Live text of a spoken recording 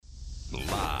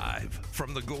Live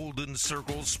from the Golden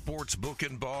Circle Sportsbook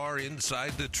and Bar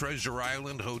inside the Treasure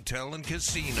Island Hotel and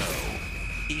Casino,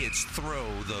 it's Throw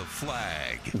the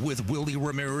Flag with Willie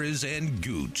Ramirez and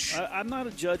Gooch. I'm not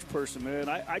a judge person, man.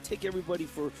 I take everybody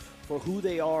for who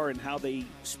they are and how they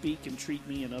speak and treat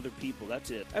me and other people. That's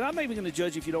it. And I'm not even going to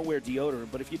judge if you don't wear deodorant,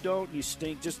 but if you don't, you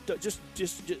stink. Just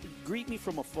greet me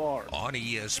from afar. On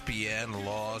ESPN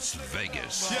Las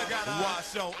Vegas. You gotta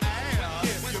wash your ass.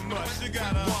 If you must, you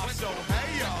gotta wash your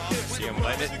hair. See him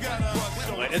let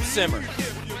it simmer.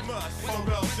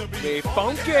 The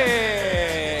funky,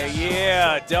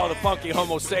 yeah, Del the Funky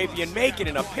Homo Sapien making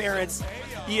an appearance.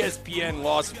 ESPN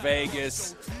Las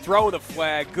Vegas. Throw the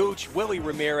Flag. Gooch, Willie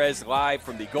Ramirez live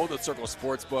from the Golden Circle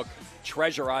Sportsbook,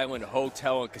 Treasure Island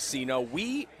Hotel and Casino.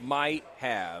 We might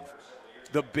have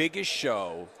the biggest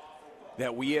show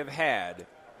that we have had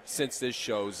since this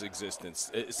show's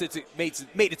existence, since it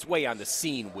made its way on the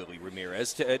scene, Willie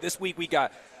Ramirez. This week we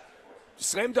got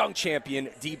slam dunk champion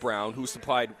D. Brown, who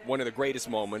supplied one of the greatest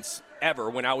moments ever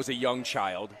when I was a young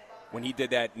child, when he did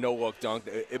that no-look dunk.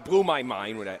 It blew my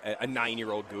mind when a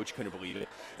 9-year-old Gooch couldn't believe it.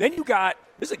 Then you got,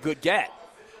 this is a good get,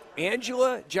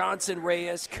 Anjelah Johnson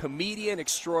Reyes, comedian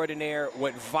extraordinaire,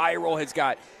 went viral, has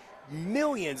got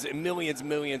millions and millions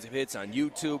of hits on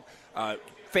YouTube,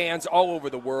 fans all over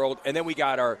the world. And then we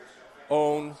got our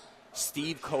own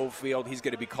Steve Cofield. He's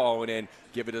going to be calling in,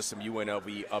 giving us some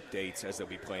UNLV updates as they'll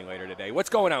be playing later today. What's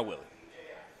going on,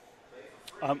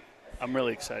 Willie? I'm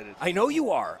really excited. I know you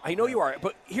are.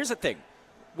 But here's the thing.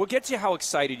 We'll get to how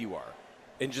excited you are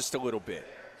in just a little bit.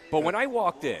 But when I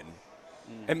walked in,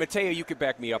 and Mateo, you could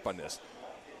back me up on this,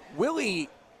 Willie,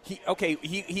 he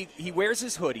wears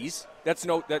his hoodies.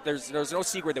 There's no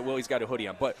secret that Willie's got a hoodie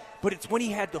on. But it's when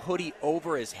he had the hoodie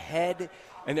over his head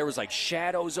and there was like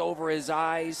shadows over his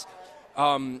eyes.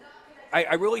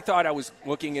 I really thought I was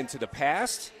looking into the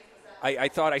past. I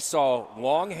thought I saw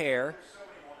long hair.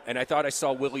 And I thought I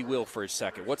saw Willie Will for a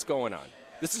second. What's going on?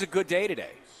 This is a good day today.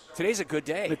 Today's a good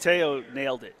day. Mateo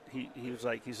nailed it. He's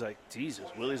like, Jesus,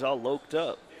 Willie's all loked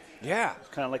up. Yeah. It's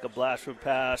kind of like a blast from the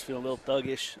past, feeling a little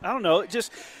thuggish. I don't know.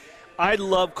 I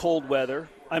love cold weather.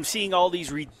 I'm seeing all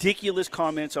these ridiculous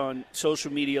comments on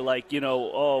social media like,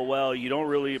 oh, well, you don't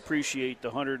really appreciate the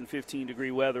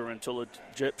 115-degree weather until it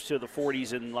drips to the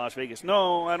 40s in Las Vegas.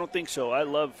 No, I don't think so. I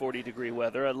love 40-degree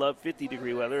weather. I love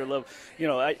 50-degree weather. I love,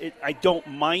 I don't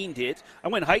mind it. I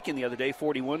went hiking the other day,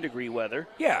 41-degree weather.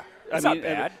 Yeah, it's not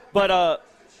bad. But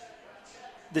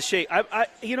the shade,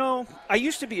 I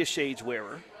used to be a shades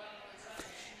wearer.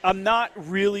 I'm not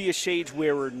really a shades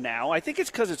wearer now. I think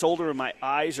it's because it's older and my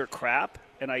eyes are crap,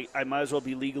 and I might as well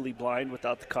be legally blind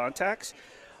without the contacts.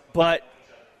 But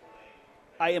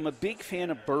I am a big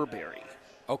fan of Burberry.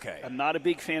 Okay. I'm not a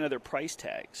big fan of their price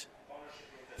tags.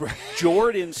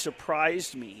 Jordan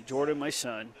surprised me. Jordan, my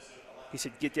son, he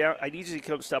said, get down. I need you to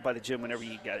come stop by the gym whenever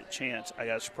you got a chance. I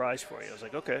got a surprise for you. I was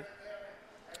like, okay.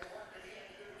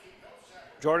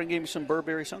 Jordan gave me some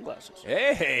Burberry sunglasses.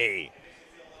 Hey.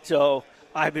 So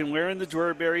I've been wearing the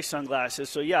Burberry sunglasses.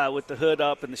 So, yeah, with the hood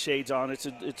up and the shades on, it's a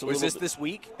little. Was this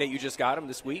week that you just got them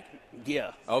this week?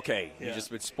 Yeah. Okay. Yeah. You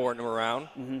just been sporting them around?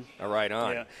 Mm-hmm. All right,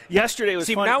 on. Yeah. Yesterday was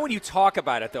fun. Now when you talk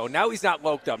about it, though, now he's not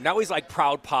loked up. Now he's like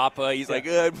proud papa. He's like,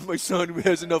 my son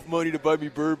has enough money to buy me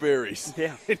Burberrys.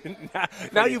 Yeah.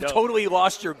 now you've totally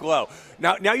lost your glow.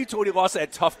 Now you totally lost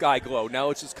that tough guy glow.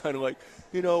 Now it's just kind of like,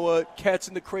 cats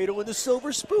in the cradle and the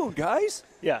silver spoon, guys.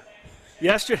 Yeah.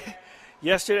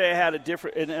 Yesterday I had a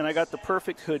different, and I got the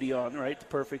perfect hoodie on, right? The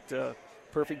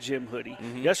perfect gym hoodie.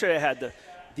 Mm-hmm. Yesterday I had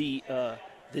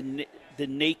the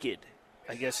naked,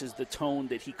 I guess is the tone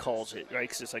that he calls it, right?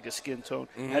 Because it's like a skin tone.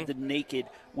 Mm-hmm. I had the naked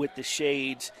with the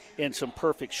shades and some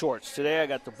perfect shorts. Today I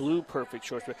got the blue perfect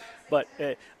shorts. But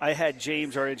I had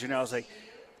James, our engineer, I was like,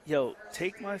 yo,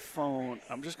 take my phone.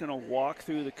 I'm just going to walk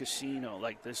through the casino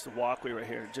like this, the walkway right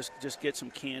here. Just get some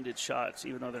candid shots,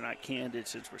 even though they're not candid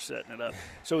since we're setting it up.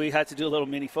 So we had to do a little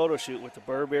mini photo shoot with the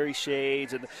Burberry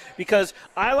shades. Because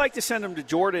I like to send them to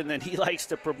Jordan, and he likes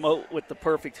to promote with the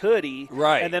perfect hoodie.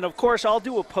 Right. And then, of course, I'll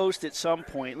do a post at some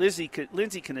point. Lindsay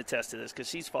can attest to this because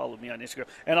she's followed me on Instagram.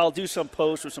 And I'll do some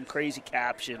post with some crazy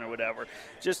caption or whatever.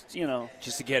 Just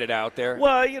to get it out there.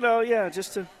 Well,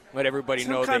 just to let everybody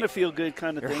know. Kind of feel good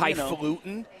kind of thing.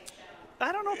 Highfalutin?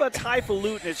 I don't know about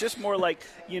highfalutin. It's just more like,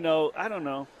 I don't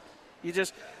know. You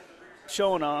just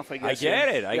showing off, I guess. I get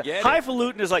it.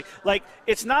 Highfalutin is like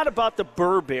it's not about the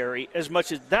Burberry as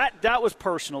much as that was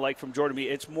personal, like from Jordan to me.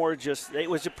 It's more just, it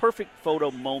was a perfect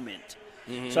photo moment.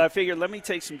 Mm-hmm. So I figured, let me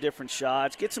take some different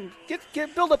shots,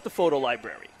 build up the photo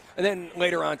library. And then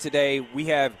later on today, we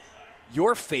have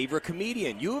your favorite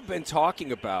comedian. You have been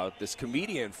talking about this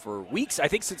comedian for weeks, I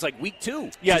think since like week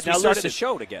 2. Yeah, since now we started listen, the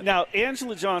show together. Now,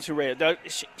 Anjelah Johnson Reyes,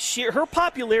 her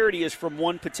popularity is from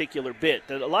one particular bit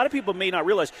that a lot of people may not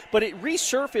realize, but it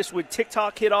resurfaced when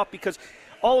TikTok hit off because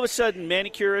all of a sudden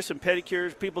manicurists and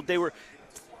pedicurists, people,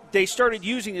 they started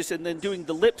using this and then doing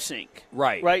the lip sync.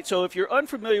 Right? So if you're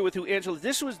unfamiliar with who Anjelah is,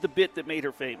 this was the bit that made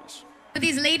her famous.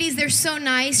 These ladies, they're so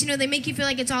nice. They make you feel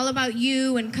like it's all about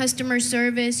you and customer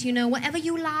service. Whatever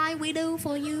you like, we do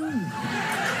for you.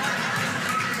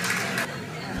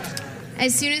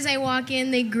 As soon as I walk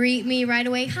in, they greet me right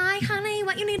away. Hi, honey,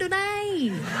 what you need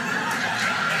today?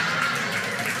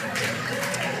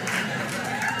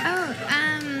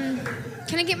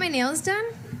 Can I get my nails done?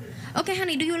 Okay,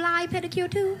 honey, do you like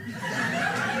pedicure too?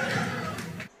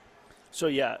 So,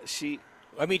 yeah,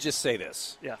 Let me just say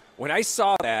this. Yeah. When I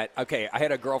saw that, okay, I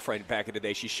had a girlfriend back in the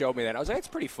day. She showed me that. I was like, it's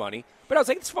pretty funny. But I was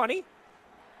like, it's funny.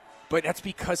 But that's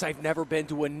because I've never been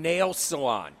to a nail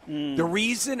salon. The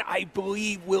reason I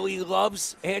believe Willie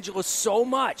loves Anjelah so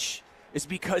much is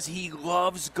because he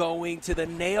loves going to the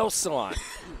nail salon.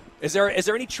 Is there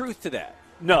any truth to that?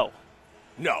 No.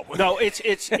 No. No, it's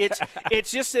just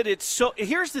that it's so –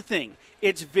 here's the thing.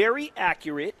 It's very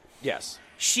accurate. Yes.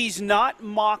 She's not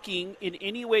mocking in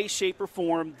any way, shape, or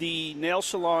form the nail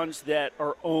salons that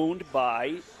are owned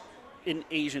by an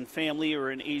Asian family or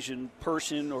an Asian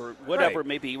person or whatever it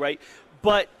may be, right?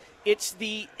 But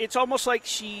it's almost like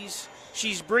she's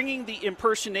bringing the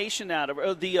impersonation out of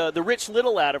her, the Rich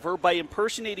Little out of her by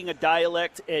impersonating a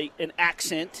dialect, an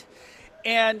accent,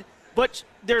 but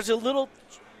there's a little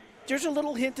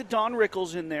hint of Don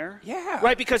Rickles in there,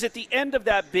 right? Because at the end of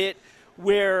that bit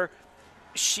where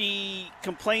she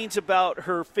complains about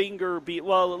her finger it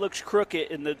looks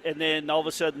crooked, and then all of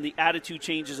a sudden the attitude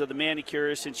changes of the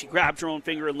manicurist, and she grabs her own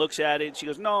finger and looks at it, and she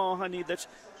goes, "No, honey,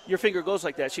 your finger goes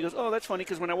like that." She goes, "Oh, that's funny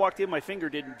because when I walked in, my finger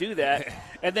didn't do that."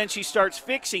 And then she starts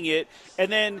fixing it,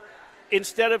 and then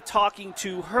instead of talking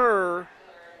to her,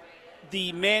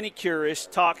 the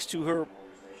manicurist talks to her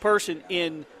person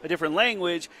in a different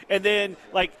language, and then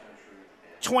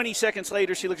 20 seconds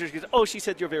later, she looks at her and goes, "Oh, she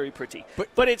said you're very pretty."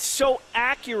 But it's so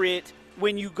accurate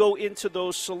when you go into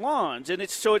those salons, and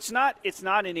it's not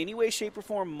in any way, shape, or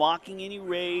form mocking any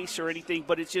race or anything.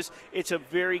 But it's a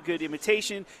very good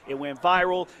imitation. It went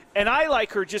viral, and I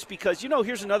like her just because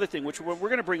here's another thing which we're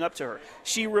going to bring up to her.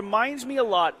 She reminds me a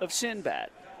lot of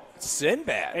Sinbad.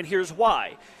 Sinbad, and here's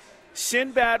why.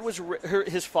 Sinbad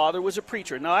his father was a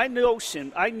preacher. Now I knew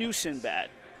Sinbad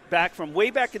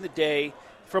way back in the day.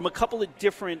 From a couple of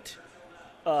different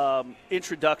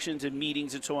introductions and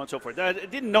meetings and so on and so forth. I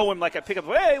didn't know him like I pick up,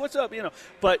 "Hey, what's up?"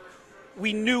 But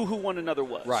we knew who one another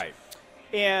was. Right.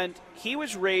 And he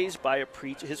was raised by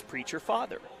his preacher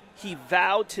father. He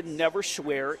vowed to never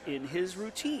swear in his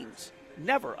routines.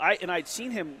 Never. I'd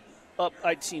seen him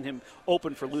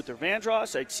open for Luther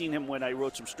Vandross. I'd seen him when I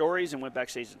wrote some stories and went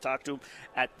backstage and talked to him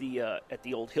at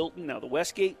the old Hilton, now the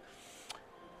Westgate.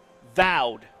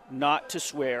 Vowed not to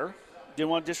swear. Didn't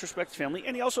want to disrespect his family,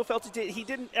 and he also felt he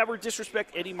didn't ever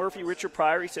disrespect Eddie Murphy, Richard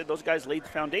Pryor. He said those guys laid the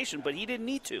foundation, but he didn't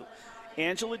need to.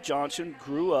 Anjelah Johnson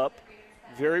grew up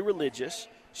very religious.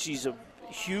 She's a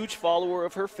huge follower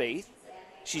of her faith.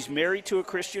 She's married to a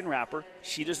Christian rapper.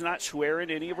 She does not swear in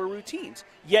any of her routines,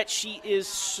 yet she is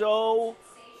so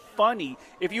funny.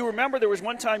 If you remember, there was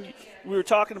one time we were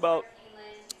talking about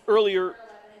earlier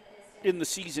in the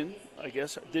season, I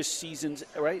guess, this season's,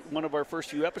 right, one of our first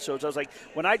few episodes, I was like,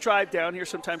 when I drive down here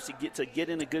sometimes to get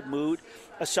in a good mood,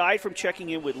 aside from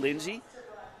checking in with Lindsay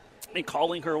and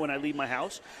calling her when I leave my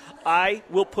house, I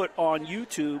will put on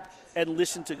YouTube and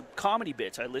listen to comedy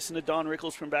bits. I listen to Don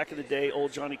Rickles from back in the day,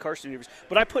 old Johnny Carson interviews,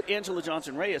 but I put Anjelah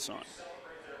Johnson Reyes on,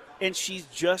 and she's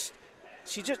just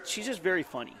very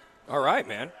funny. All right,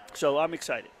 man. So I'm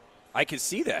excited. I can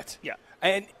see that. Yeah.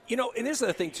 And, and this is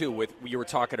the thing, too, with you were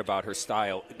talking about her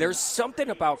style. There's something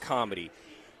about comedy.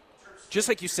 Just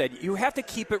like you said, you have to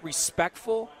keep it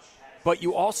respectful, but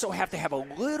you also have to have a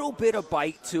little bit of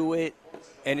bite to it.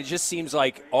 And it just seems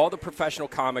like all the professional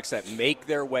comics that make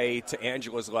their way to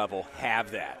Anjelah's level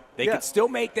have that. They can still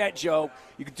make that joke.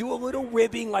 You can do a little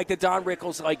ribbing like the Don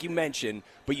Rickles, like you mentioned,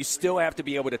 but you still have to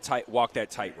be able to walk that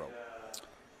tightrope.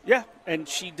 Yeah, and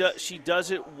she does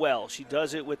it well. She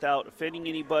does it without offending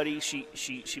anybody. She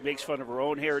makes fun of her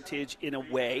own heritage in a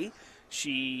way.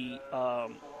 She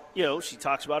she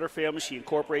talks about her family. She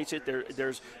incorporates it.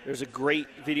 There's a great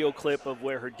video clip of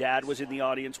where her dad was in the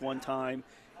audience one time,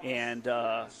 and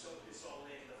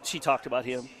she talked about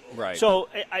him. Right. So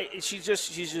she's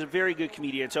just a very good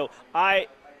comedian. So I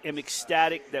am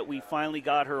ecstatic that we finally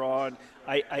got her on.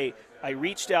 I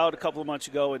reached out a couple of months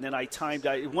ago, and then I timed.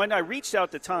 When I reached out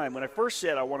at the time, when I first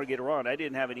said I want to get her on, I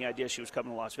didn't have any idea she was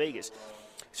coming to Las Vegas.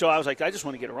 So I was like, I just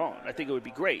want to get her on. I think it would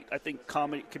be great. I think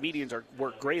comedians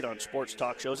work great on sports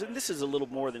talk shows, and this is a little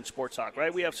more than sports talk,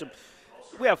 right? We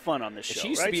have fun on this show. She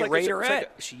used right? to be a Raiderette.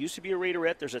 She used to be a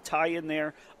Raiderette. There's a tie in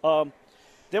there.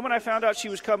 Then when I found out she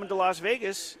was coming to Las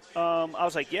Vegas, I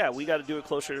was like, yeah, we got to do it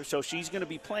closer. So she's going to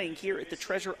be playing here at the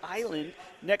Treasure Island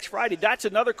next Friday. That's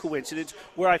another coincidence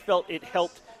where I felt it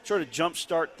helped sort of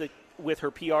jumpstart with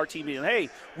her PR team. And, hey,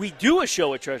 we do a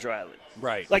show at Treasure Island.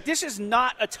 Right. Like, this is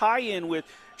not a tie-in with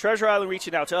Treasure Island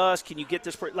reaching out to us. Can you get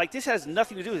this? Like, this has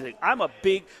nothing to do with it. I'm a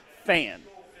big fan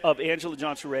of Anjelah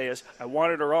Johnson-Reyes. I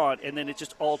wanted her on, and then it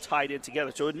just all tied in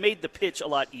together. So it made the pitch a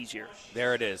lot easier.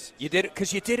 There it is. You did it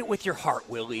because you did it with your heart,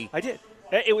 Willie. I did.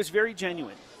 It was very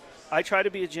genuine. I try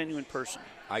to be a genuine person.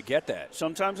 I get that.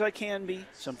 Sometimes I can be.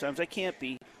 Sometimes I can't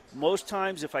be. Most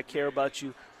times, if I care about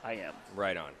you, I am.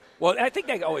 Right on. Well, I think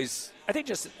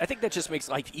that just makes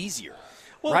life easier.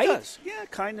 Well, right? It does. Yeah,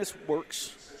 kindness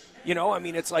works. You know, I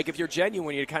mean, it's like if you're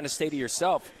genuine, you kind of stay to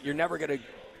yourself. You're never going to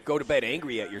go to bed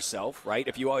angry at yourself, right?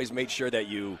 If you always made sure that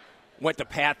you went the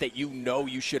path that you know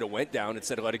you should have went down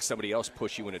instead of letting somebody else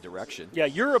push you in a direction. Yeah,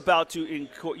 you're about to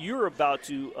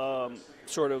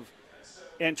sort of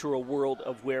enter a world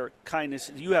of where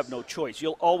kindness, you have no choice.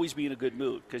 You'll always be in a good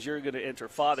mood because you're going to enter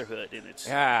fatherhood, and it's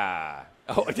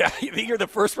you think you're the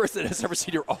first person that's ever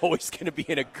said you're always going to be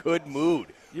in a good mood.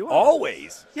 You are.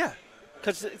 Always. Yeah.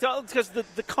 Because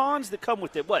the cons that come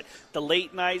with it, what? The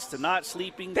late nights, the not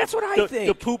sleeping. That's what I think.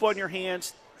 The poop on your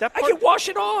hands. I can wash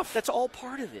it off. That's all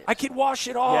part of it. I can wash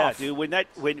it off. Yeah, dude.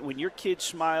 When your kid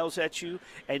smiles at you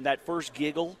and that first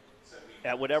giggle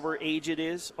at whatever age it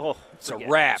is, it's a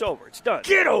wrap. It's over. It's done.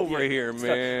 Get over here, it's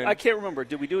man. Done. I can't remember.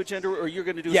 Did we do a gender or you're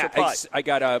going to do a surprise? I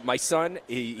got my son.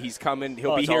 He's coming.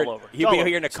 He'll be here. He'll be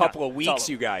here in a couple of weeks,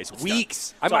 you guys.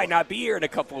 Weeks. I might not be here in a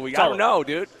couple of weeks. I don't know,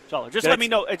 dude. Just let me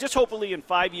know. Just hopefully in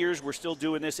 5 years we're still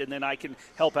doing this, and then I can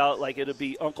help out. Like it'll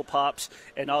be Uncle Pops,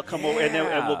 and I'll come over,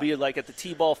 and we'll be like at the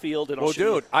T-ball field. And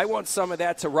dude, I want some of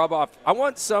that to rub off. I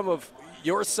want some of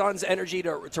your son's energy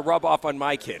to rub off on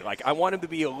my kid. Like, I want him to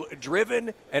be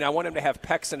driven, and I want him to have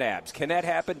pecs and abs. Can that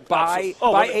happen by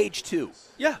age 2?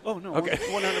 Yeah. Oh, no. Okay.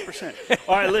 100%.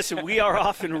 All right, listen, we are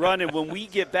off and running. When we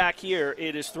get back here,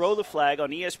 it is Throw the Flag on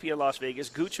ESPN Las Vegas.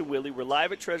 Gooch and Willie, we're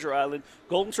live at Treasure Island,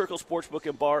 Golden Circle Sportsbook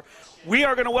and Bar. We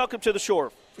are going to welcome to the show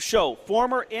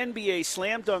former NBA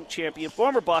Slam Dunk champion,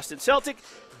 former Boston Celtic,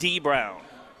 D. Brown.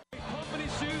 Pumping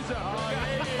his shoes up.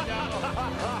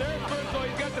 There's Briscoe.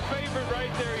 He's got the favorite right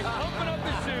there. He's pumping up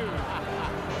his shoes.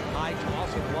 High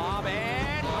toss and lob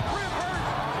and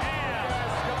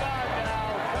Yes, come on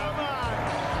now. Come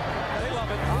on. They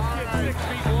love it. This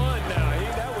kid's 6'1" now.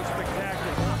 That was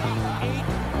spectacular.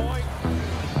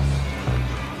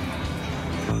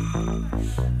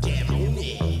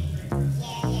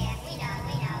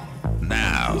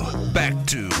 Now, back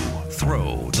to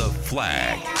Throw the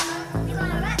Flag.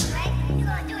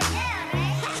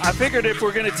 I figured if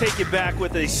we're going to take it back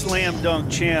with a slam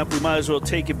dunk champ, we might as well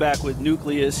take it back with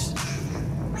Nucleus.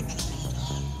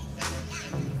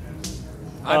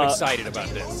 I'm excited about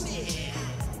this.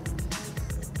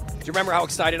 Do you remember how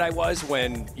excited I was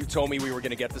when you told me we were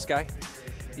going to get this guy?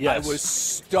 Yes. I was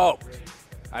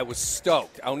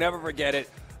stoked. I'll never forget it.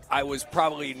 I was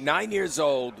probably 9 years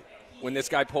old when this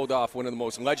guy pulled off one of the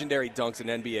most legendary dunks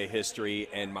in NBA history,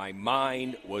 and my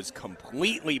mind was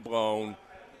completely blown.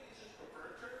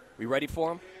 We ready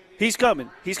for him? He's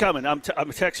coming. I'm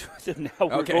texting with him now.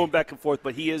 We're going back and forth,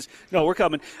 but he is. No, we're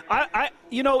coming.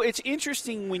 It's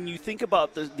interesting when you think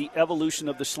about the evolution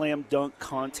of the slam dunk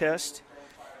contest.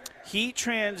 He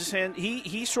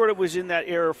sort of was in that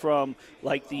era from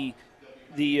like the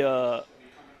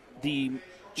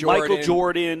Michael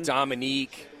Jordan,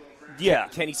 Dominique,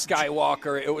 Kenny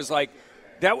Skywalker. It was like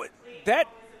that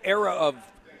era of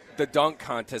the dunk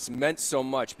contest meant so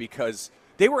much because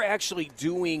they were actually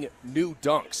doing new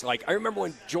dunks. Like, I remember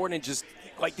when Jordan just,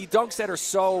 like, the dunks that are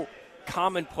so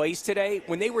commonplace today,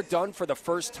 when they were done for the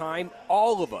first time,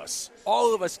 all of us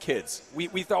kids, we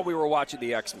thought we were watching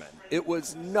the X-Men. It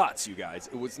was nuts, you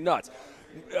guys. It was nuts.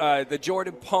 The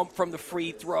Jordan pump from the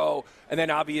free throw, and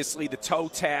then obviously the toe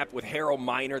tap with Harold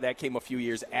Miner. That came a few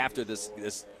years after this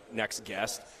next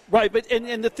guest. Right, but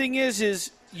and the thing is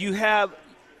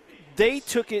they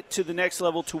took it to the next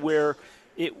level to where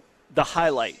the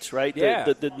highlights, right? Yeah.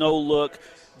 The no look,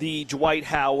 the Dwight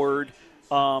Howard,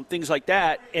 things like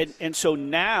that, and so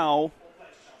now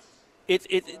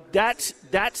that's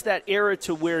that era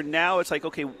to where now it's like,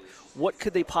 okay, what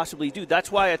could they possibly do? That's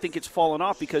why I think it's fallen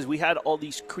off, because we had all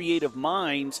these creative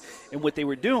minds and what they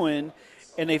were doing,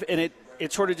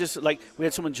 It sort of just like we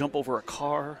had someone jump over a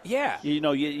car. Yeah.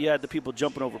 You had the people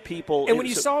jumping over people. And when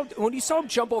you saw him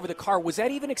jump over the car, was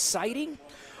that even exciting?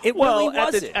 It well, really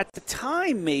wasn't. At the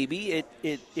time, maybe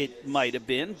it might have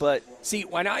been, but see,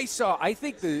 I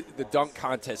think the dunk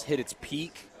contest hit its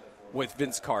peak with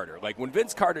Vince Carter. Like when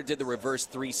Vince Carter did the reverse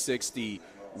 360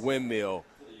 windmill,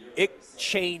 it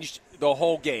changed the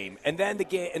whole game. And then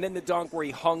the dunk where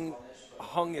he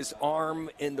hung his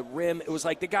arm in the rim. It was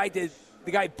like the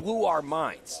guy blew our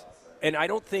minds. And I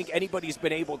don't think anybody's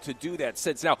been able to do that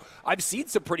since. Now, I've seen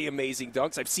some pretty amazing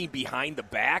dunks. I've seen behind the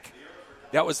back.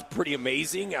 That was pretty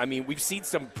amazing. I mean, we've seen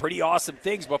some pretty awesome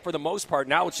things, but for the most part,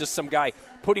 now it's just some guy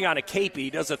putting on a cape and he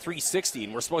does a 360,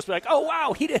 and we're supposed to be like, oh,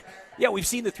 wow, he did. Yeah, we've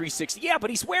seen the 360. Yeah, but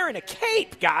he's wearing a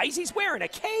cape, guys. He's wearing a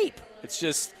cape. It's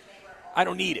just, I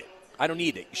don't need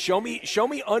it. Show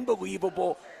me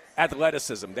unbelievable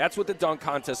athleticism. That's what the dunk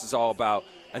contest is all about.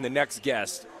 And the next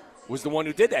guest was the one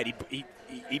who did that.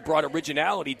 He brought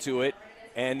originality to it,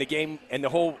 and the game and the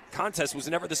whole contest was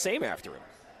never the same after him.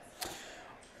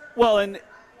 Well, and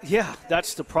yeah,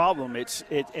 that's the problem.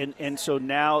 And so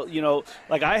now,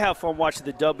 like I have fun watching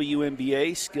the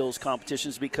WNBA skills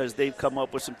competitions because they've come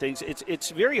up with some things. It's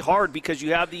very hard because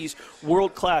you have these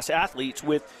world-class athletes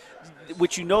with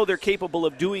which they're capable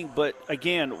of doing, but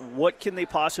again, what can they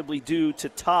possibly do to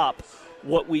top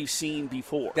what we've seen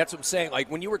before? That's what I'm saying. Like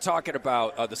when you were talking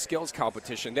about the skills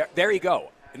competition, there you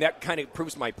go. And that kind of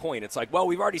proves my point. It's like, well,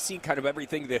 we've already seen kind of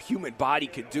everything the human body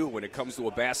could do when it comes to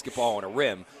a basketball and a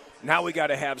rim. Now we got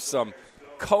to have some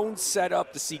cones set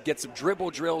up to get some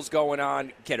dribble drills going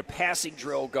on, get a passing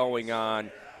drill going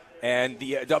on, and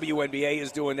the WNBA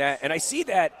is doing that. And I see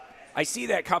that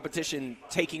competition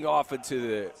taking off with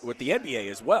the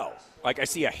NBA as well. Like I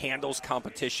see a handles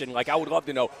competition. Like I would love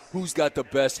to know who's got the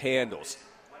best handles,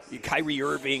 Kyrie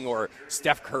Irving or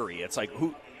Steph Curry. It's like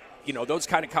those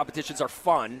kind of competitions are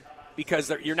fun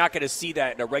because you're not going to see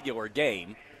that in a regular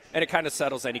game. And it kind of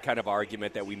settles any kind of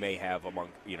argument that we may have among,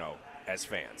 as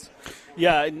fans.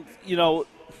 Yeah, and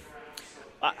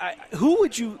who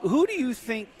do you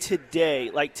think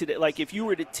today, like if you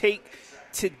were to take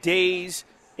today's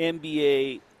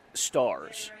NBA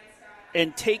stars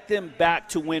and take them back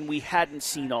to when we hadn't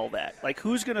seen all that, like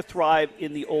who's going to thrive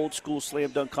in the old school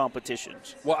slam dunk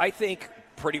competitions? Well, I think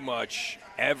pretty much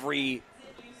everybody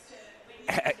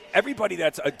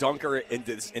that's a dunker in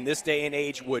this day and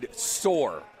age would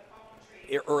soar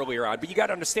earlier on. But you got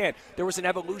to understand, there was an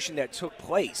evolution that took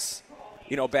place,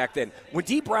 back then. When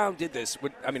D. Brown did this,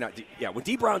 when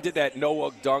D. Brown did that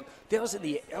no-look dunk, that was in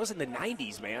the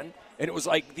 90s, man. And it was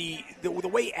like the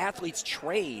way athletes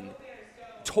train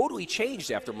totally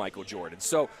changed after Michael Jordan.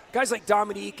 So guys like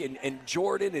Dominique and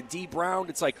Jordan and D. Brown,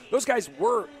 it's like those guys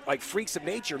were like freaks of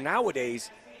nature.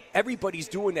 Nowadays, everybody's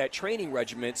doing that training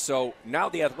regimen, so now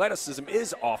the athleticism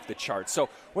is off the charts. So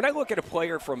when I look at a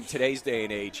player from today's day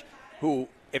and age who,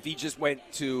 if he just went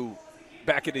to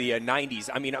back into the 90s,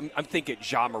 I mean, I'm thinking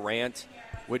Ja Morant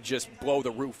would just blow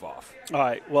the roof off. All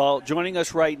right, well, joining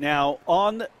us right now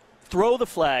on Throw the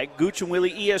Flag, Gooch and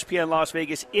Willie, ESPN Las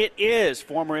Vegas, it is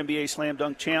former NBA slam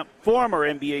dunk champ, former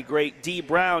NBA great D.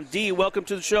 Brown. D, welcome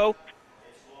to the show.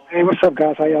 Hey, what's up,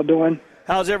 guys? How y'all doing?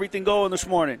 How's everything going this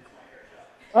morning?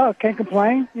 Can't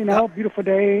complain. Beautiful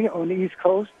day on the East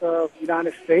Coast of the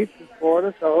United States in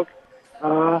Florida. So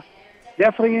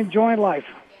definitely enjoying life.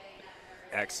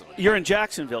 Excellent. You're in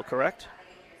Jacksonville, correct?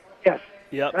 Yes.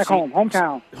 Yep. Back home,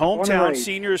 hometown. Hometown,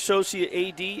 senior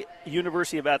associate AD,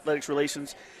 University of Athletics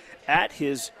Relations at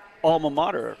his alma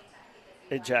mater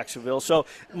in Jacksonville. So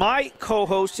my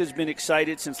co-host has been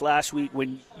excited since last week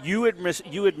when you had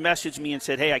messaged me and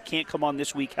said, hey, I can't come on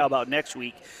this week. How about next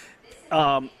week?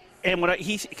 And when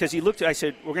because he looked, I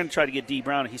said, we're going to try to get D.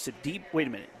 Brown. And he said, wait a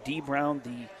minute, D. Brown,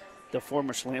 the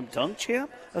former slam dunk champ?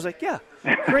 I was like, yeah,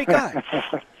 great guy.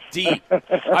 D,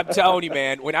 I'm telling you,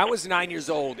 man, when I was 9 years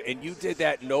old and you did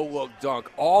that no-look dunk,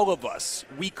 all of us,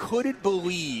 we couldn't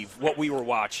believe what we were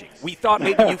watching. We thought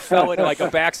maybe you fell into like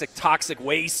a bag of toxic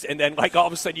waste and then like all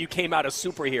of a sudden you came out a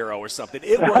superhero or something.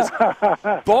 It was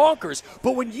bonkers.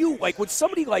 But when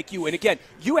somebody like you, and again,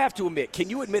 you have to admit, can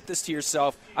you admit this to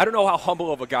yourself? I don't know how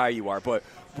humble of a guy you are, but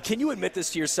can you admit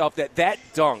this to yourself that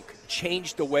dunk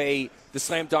changed the way the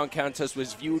slam dunk contest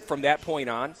was viewed from that point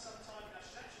on?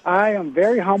 I am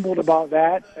very humbled about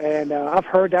that, and I've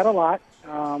heard that a lot.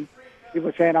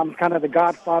 People saying I'm kind of the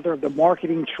godfather of the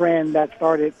marketing trend that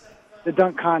started the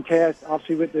dunk contest.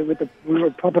 Obviously, we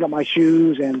were pumping up my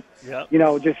shoes and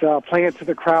just playing to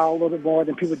the crowd a little bit more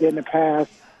than people did in the past.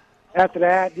 After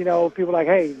that, people were like,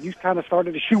 hey, you kind of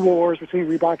started the shoe wars between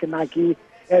Reebok and Nike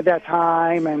at that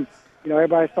time, and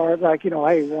everybody started like, hey,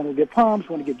 we want to get pumps,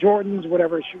 want to get Jordans,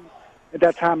 whatever shoes at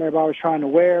that time everybody was trying to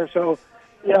wear. So,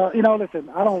 listen,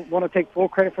 I don't want to take full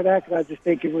credit for that because I just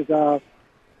think it was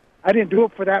I didn't do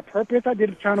it for that purpose. I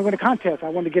did it trying to win a contest. I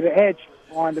wanted to get an edge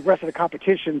on the rest of the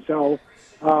competition. So,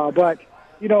 but,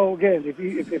 again,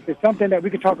 if it's something that we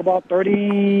can talk about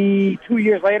 32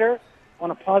 years later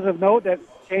on a positive note that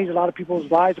changed a lot of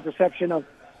people's lives, the perception of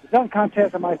the dunk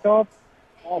contest and myself,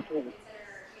 all for it.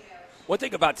 One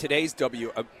thing about today's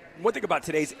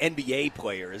NBA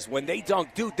players, when they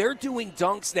dunk, dude, they're doing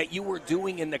dunks that you were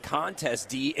doing in the contest,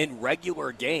 D, in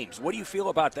regular games. What do you feel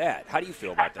about that? How do you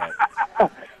feel about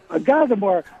that? Guys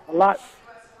are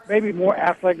maybe more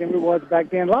athletic than we was back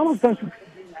then. A lot of those dunks we can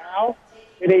do now,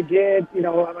 and they did,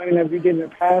 that we did in the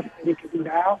past, and we can do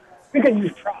now. We can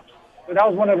use props. So that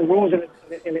was one of the rules in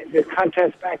the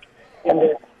contest back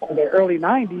in the early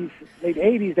 90s, late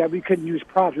 80s, that we couldn't use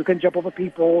props. We couldn't jump over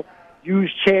people,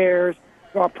 use chairs.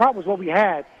 So our prop was what we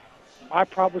had. My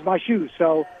prop was my shoes.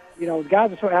 So, the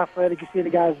guys are so athletic. You see the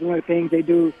guys doing the things they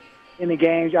do in the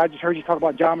games. I just heard you talk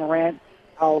about John Morant,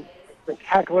 how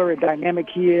spectacular and dynamic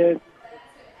he is.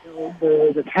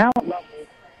 The talent level,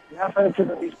 the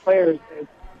athleticism of these players,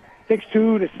 6'2"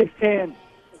 to 6'10",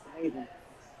 it's amazing.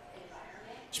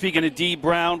 Speaking of D.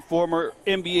 Brown, former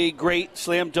NBA great,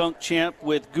 slam dunk champ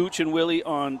with Gooch and Willie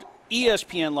on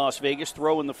ESPN Las Vegas,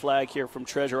 throwing the flag here from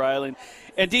Treasure Island.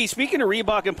 And, D, speaking of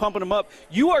Reebok and pumping them up,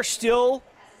 you are still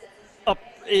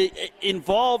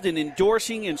involved in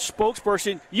endorsing and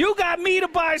spokesperson. You got me to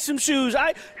buy some shoes.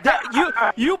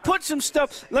 You put some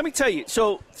stuff. Let me tell you.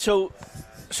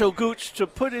 So Gooch, to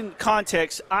put in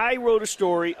context, I wrote a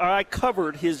story, or I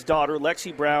covered his daughter,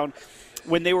 Lexi Brown,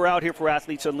 when they were out here for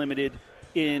Athletes Unlimited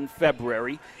in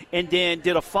February, and then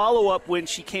did a follow-up when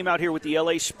she came out here with the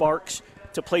LA Sparks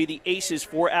to play the Aces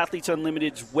for Athletes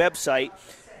Unlimited's website.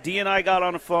 D and I got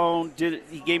on the phone.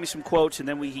 He gave me some quotes, and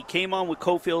then he came on with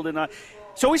Cofield and I.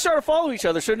 So we started following each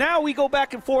other. So now we go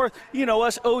back and forth,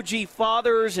 us OG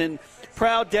fathers and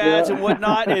proud dads and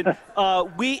whatnot.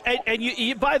 And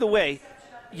you, by the way,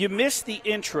 you missed the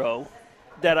intro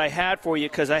that I had for you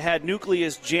because I had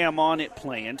Nucleus Jam on it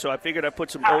playing, so I figured I'd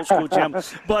put some old school Jam.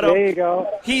 But there you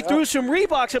go. He threw some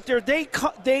Reeboks up there.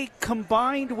 They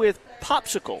combined with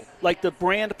Popsicle, like the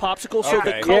brand Popsicle, so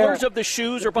the colors of the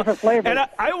shoes are. And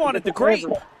I wanted the grape.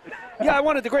 Yeah, I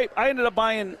wanted the grape. I ended up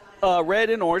buying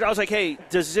red and orange. I was like, hey,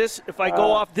 does this, if I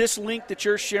go off this link that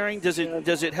you're sharing, does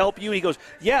it help you? He goes,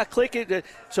 yeah, click it.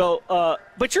 So,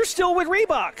 but you're still with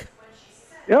Reebok.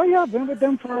 Oh, yeah, I've been with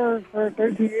them for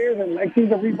 32 years, and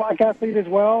Lexi's a Reebok athlete as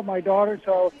well, my daughter.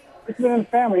 So it's been in the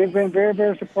family. It's been very,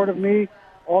 very supportive of me,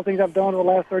 all things I've done over the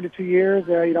last 32 years.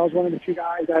 I was one of the few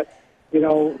guys that,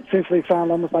 essentially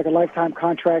signed almost like a lifetime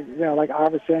contract, like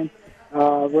Iverson,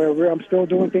 where I'm still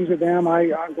doing things with them. I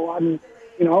go out and,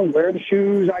 wear the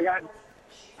shoes.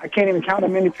 I can't even count how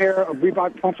many pair of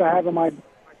Reebok pumps I have in my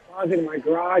closet, in my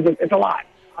garage. It's a lot.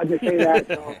 I'll just say that.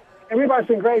 So. And Reebok's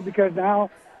been great because now,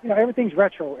 everything's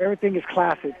retro. Everything is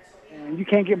classic. And you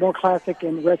can't get more classic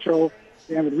and retro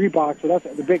than with Reebok. So that's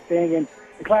the big thing. And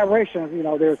the collaborations,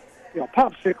 there's,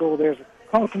 Popsicle, there's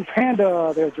Kung Fu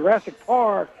Panda, there's Jurassic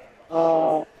Park.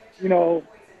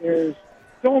 There's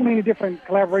so many different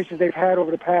collaborations they've had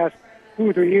over the past 2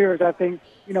 or 3 years. I think,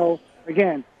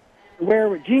 again, to wear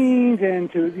with jeans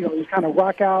and to, just kind of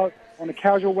rock out on the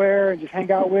casual wear and just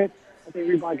hang out with, I think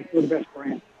Reebok is still the best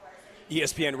brand.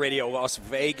 ESPN Radio Las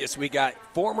Vegas. We got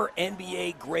former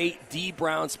NBA great D.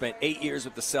 Brown, spent 8 years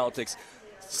with the Celtics,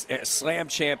 slam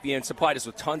champion, supplied us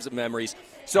with tons of memories.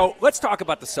 So let's talk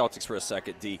about the Celtics for a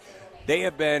second, D. They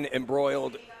have been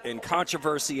embroiled in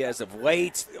controversy as of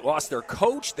late. Lost their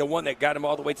coach, the one that got him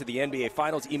all the way to the NBA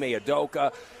Finals, Ime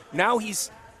Udoka. Now he's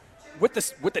with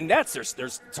the Nets.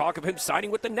 There's talk of him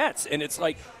signing with the Nets, and it's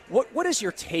like, what is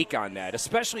your take on that,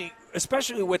 especially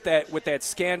with that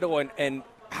scandal and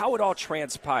how it all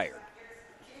transpired?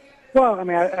 Well,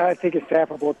 I think it's sad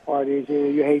for both parties.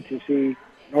 You hate to see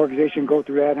an organization go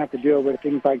through that and have to deal with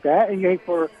things like that. And you hate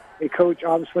for a coach,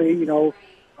 obviously,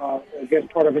 I guess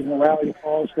part of his morality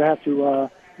calls to have to,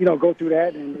 go through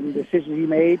that and the decision he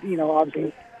made.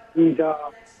 Obviously, he's,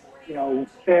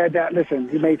 said that, listen,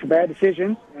 he made some bad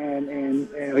decisions and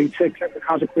he took the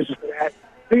consequences for that.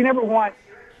 So you never want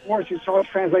sports to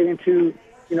translate into,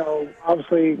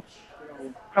 obviously,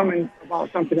 coming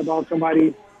about something about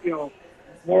somebody's,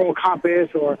 moral compass,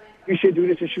 or you should do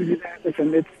this or should do that.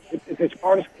 Listen, it's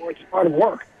part of sports, it's part of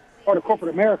work, part of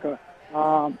corporate America.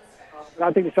 But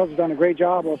I think the Celtics have done a great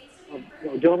job of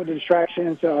dealing with the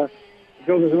distractions. Bill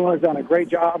Zazula has done a great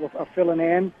job of filling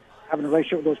in, having a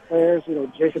relationship with those players.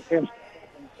 Jason Tatum's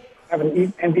having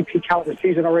an MVP caliber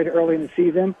season already early in the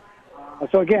season.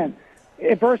 So, again,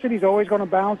 adversity is always going to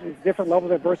bounce. There's different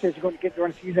levels of adversity you're going to get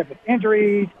during the season. If it's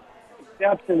injuries,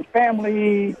 deaths in the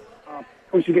family,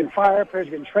 coaches getting fired, players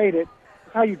getting traded.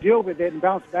 It's how you deal with it and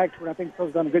bounce back to it. I think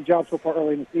Phil's done a good job so far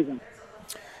early in the season.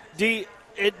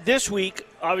 This week,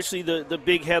 obviously the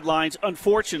big headlines,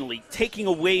 unfortunately, taking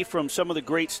away from some of the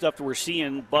great stuff that we're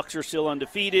seeing. Bucks are still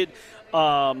undefeated.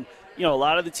 A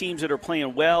lot of the teams that are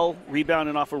playing well,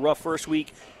 rebounding off a rough first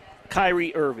week.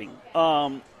 Kyrie Irving.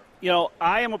 I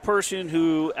am a person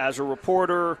who, as a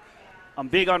reporter, I'm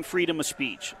big on freedom of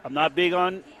speech. I'm not big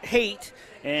on hate,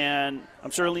 and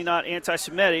I'm certainly not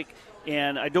anti-Semitic,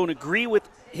 and I don't agree with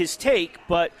his take,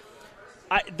 but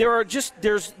I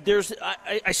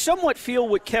somewhat feel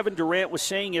what Kevin Durant was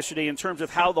saying yesterday in terms of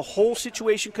how the whole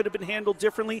situation could have been handled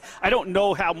differently. I don't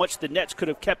know how much the Nets could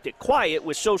have kept it quiet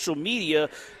with social media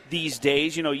these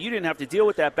days. You didn't have to deal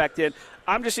with that back then.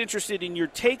 I'm just interested in your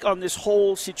take on this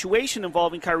whole situation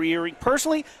involving Kyrie Irving.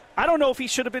 Personally, I don't know if he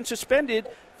should have been suspended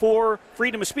for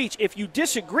freedom of speech. If you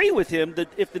disagree with him,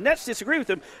 if the Nets disagree with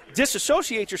him,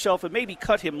 disassociate yourself and maybe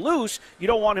cut him loose. You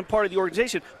don't want him part of the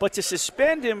organization. But to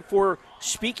suspend him for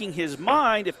speaking his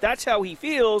mind, if that's how he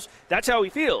feels, that's how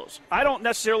he feels. I don't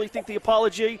necessarily think the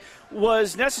apology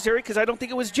was necessary because I don't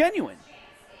think it was genuine.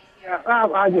 Yeah,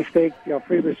 I just think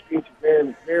freedom of speech is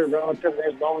very, very relative.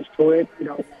 There's bones to it.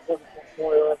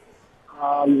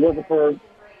 Working for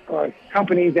a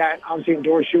company that obviously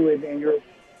endorse you and you're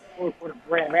for the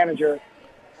brand manager,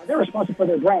 they're responsible for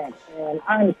their brand. And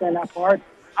I understand that part.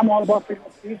 I'm all about freedom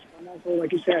of speech. I'm also,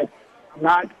 like you said, I'm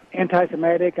not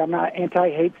anti-Semitic. I'm not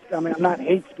anti-hate. I'm not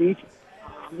hate speech.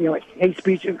 Hate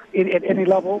speech at any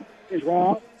level is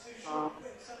wrong.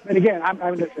 But again,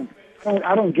 listen.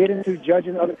 I don't get into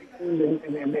judging other people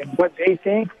and what they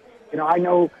think. I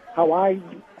know how I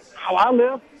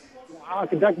live, how I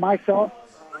conduct myself.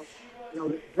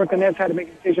 The Brooklyn Nets had to make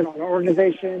a decision on an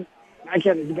organization. I had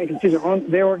to make a decision on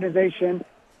their organization.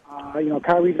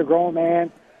 Kyrie's a grown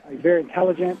man. He's very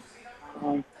intelligent.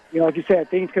 Like you said,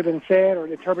 things could have been said or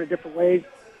interpreted different ways.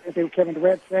 I think Kevin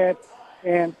Durant said.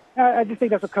 And I just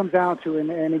think that's what it comes down to.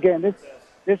 And again,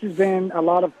 this has been a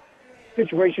lot of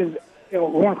situations,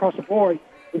 going across the board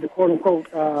with the quote-unquote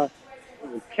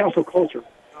council culture.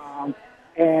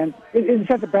 And it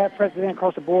sets a bad precedent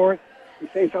across the board. You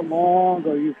say something wrong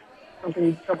or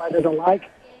something somebody doesn't like,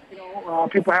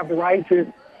 people have the right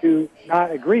to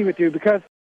not agree with you because,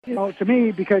 to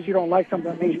me, because you don't like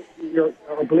something that means you're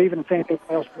or believe in the same thing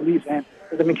somebody else believes in,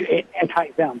 doesn't mean you're anti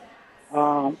them.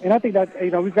 And I think that,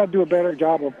 we've got to do a better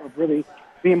job of really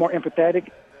being more empathetic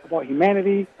about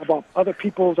humanity, about other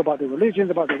peoples, about their religions,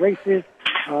 about their races,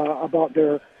 about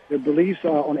their beliefs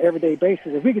on an everyday basis.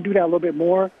 If we could do that a little bit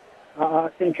more, I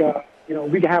think,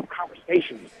 we can have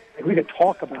conversations. Like we could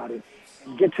talk about it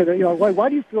and get to the, why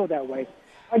do you feel that way?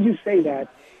 Why do you say that?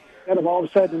 Instead of all of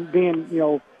a sudden being,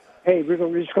 hey,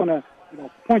 we're just going to,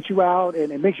 point you out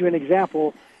and it makes you an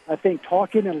example. I think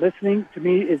talking and listening to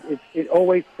me it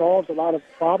always solves a lot of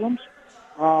problems.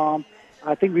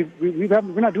 I think we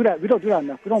don't do that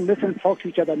enough. We don't listen and talk to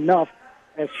each other enough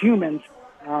as humans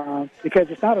because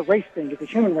it's not a race thing; it's a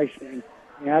human race thing.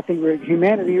 And I think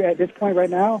humanity at this point right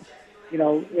now,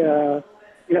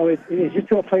 it's just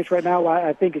to a place right now where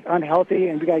I think it's unhealthy,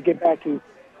 and we got to get back to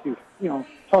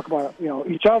talk about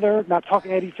each other, not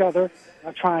talking at each other,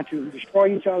 not trying to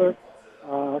destroy each other.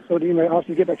 So to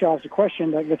also get back to the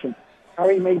question, like, listen,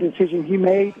 Kyrie made the decision he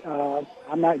made.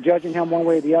 I'm not judging him one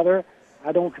way or the other.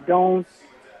 I don't condone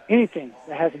anything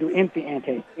that has to do with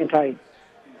anything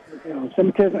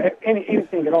anti-Semitism,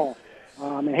 anything at all.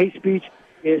 And hate speech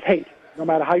is hate, no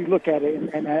matter how you look at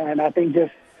it. And I think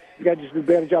we got to just do a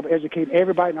better job of educating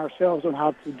everybody and ourselves on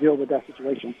how to deal with that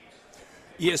situation.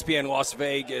 ESPN Las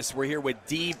Vegas. We're here with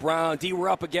D. Brown. D, we're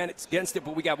up against it,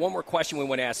 but we got one more question we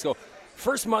want to ask. So,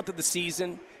 first month of the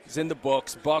season is in the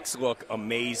books. Bucks look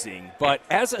amazing. But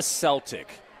as a Celtic,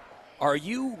 are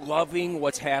you loving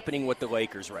what's happening with the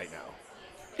Lakers right now?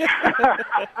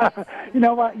 You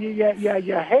know what?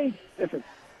 Yeah. Hey, listen,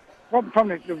 from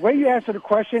the way you answer the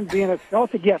question, being a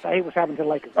Celtic, yes, I hate what's happening to the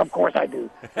Lakers. Of course I do.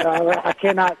 I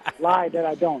cannot lie that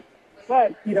I don't.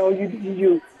 But, we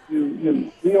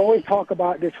always talk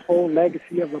about this whole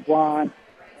legacy of LeBron,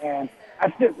 and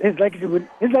his legacy will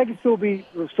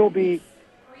still be.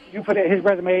 You put his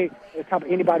resume at the top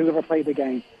of anybody who ever played the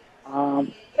game. I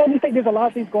just think there's a lot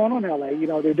of things going on in LA.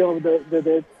 They're dealing with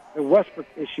the Westbrook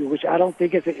issue, which I don't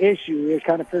think is an issue. They're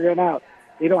kind of figuring out.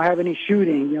 They don't have any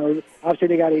shooting. Obviously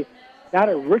they got not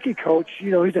a rookie coach.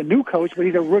 He's a new coach, but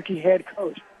he's a rookie head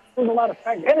coach. There's a lot of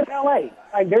factors. And it's LA.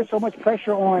 Like there's so much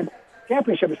pressure on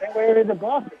championship, the same way it is in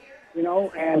Boston.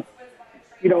 And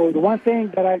the one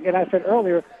thing that I said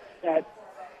earlier, that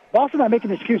Boston not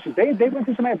making excuses. They went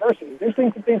through some adversity. There's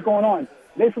some things going on.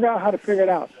 They figured out how to figure it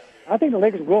out. I think the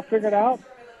Lakers will figure it out.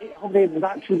 Hopefully it's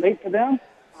not too late for them.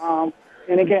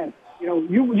 And again,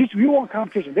 you want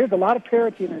competition. There's a lot of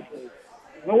parity in this league.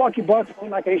 Milwaukee Bucks seem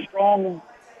like a strong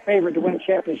favorite to win a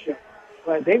championship.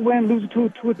 But they lose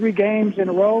two or three games in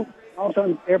a row. All of a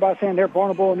sudden, everybody's saying they're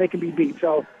vulnerable and they can be beat.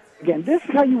 So, again, this is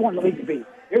how you want the league to be.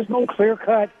 There's no clear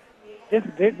cut. This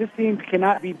team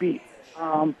cannot be beat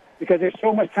because there's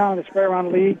so much talent to spread around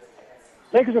the league.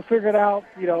 Lakers will figure it out,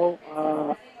 and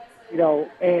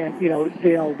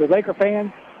the Laker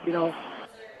fans,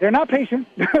 they're not patient,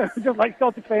 just like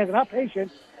Celtics fans are not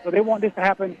patient. So they want this to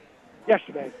happen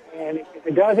yesterday, and if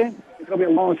it doesn't, it's going to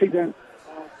be a long season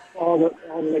for all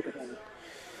the Lakers fans.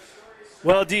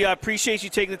 Well, D, I appreciate you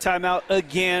taking the time out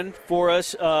again for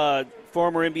us.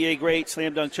 Former NBA great,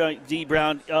 slam dunk chunk, D.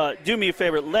 Brown. Do me a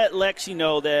favor, let Lexi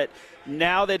know that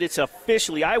now that it's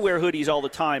officially, I wear hoodies all the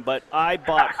time, but I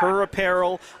bought her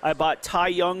apparel. I bought Ty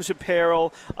Young's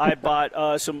apparel. I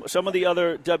bought some of the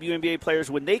other WNBA players.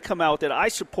 When they come out, that I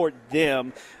support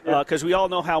them because we all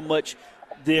know how much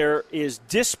there is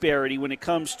disparity when it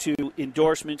comes to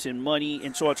endorsements and money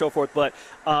and so on and so forth. But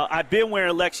I've been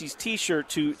wearing Lexi's T-shirt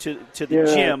to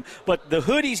the gym. But the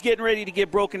hoodie's getting ready to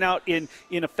get broken out in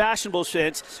a fashionable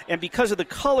sense. And because of the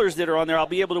colors that are on there, I'll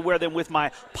be able to wear them with my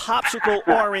popsicle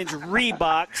orange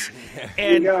Reeboks.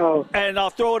 And I'll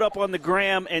throw it up on the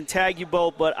gram and tag you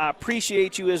both. But I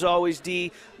appreciate you as always,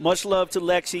 D. Much love to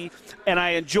Lexi. And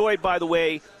I enjoyed, by the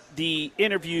way, the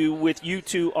interview with you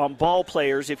two on Ball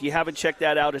Players. If you haven't checked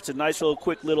that out, it's a nice little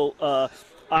quick little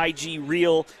IG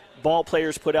reel Ball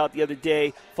Players put out the other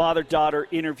day. Father-daughter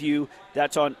interview.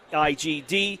 That's on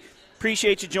IGD.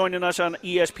 Appreciate you joining us on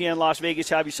ESPN Las Vegas.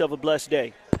 Have yourself a blessed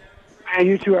day. And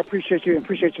you too. I appreciate you and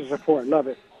appreciate your support. Love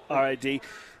it. All right, D.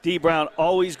 D. Brown,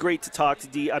 always great to talk to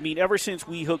D. I mean, ever since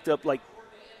we hooked up,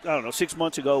 6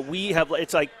 months ago, we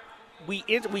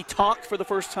talked for the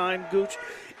first time, Gooch,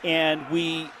 and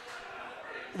we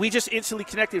just instantly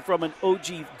connected from an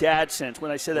OG dad sense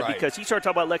when I said that, because he started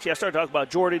talking about Lexi, I started talking about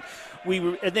Jordan.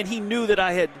 And then he knew that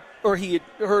he had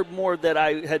heard more that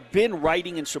I had been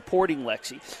writing and supporting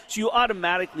Lexi. So you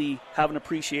automatically have an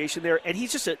appreciation there. And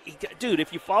he's just dude,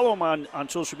 if you follow him on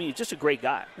social media, he's just a great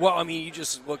guy. Well, I mean, you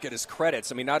just look at his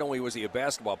credits. I mean, not only was he a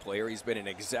basketball player, he's been an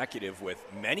executive with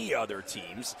many other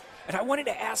teams. And I wanted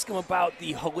to ask him about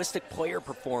the holistic player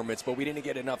performance, but we didn't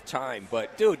get enough time.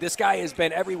 But, dude, this guy has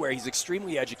been everywhere. He's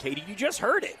extremely educated. You just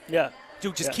heard it. Yeah.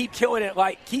 Dude, just keep killing it.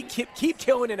 Keep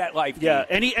killing it at life. Yeah,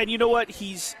 dude. And you know what?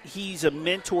 He's a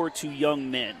mentor to young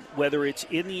men. Whether it's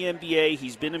in the NBA,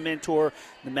 he's been a mentor,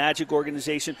 the Magic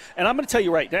organization. And I'm going to tell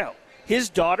you right now, his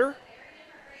daughter,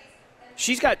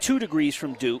 she's got 2 degrees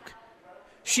from Duke.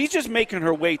 She's just making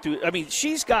her way through. I mean,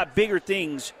 she's got bigger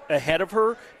things ahead of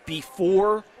her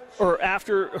before or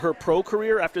after her pro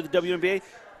career, after the WNBA.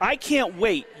 I can't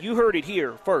wait. You heard it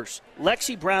here first.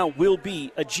 Lexi Brown will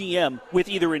be a GM with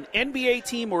either an NBA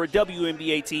team or a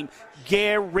WNBA team,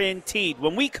 guaranteed.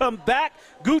 When we come back,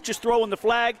 Gooch is throwing the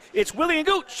flag. It's Willie and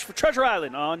Gooch for Treasure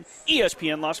Island on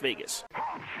ESPN Las Vegas.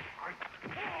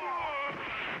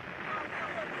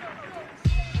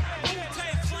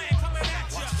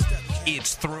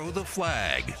 It's Throw the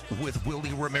Flag with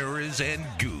Willie Ramirez and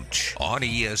Gooch on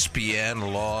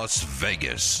ESPN Las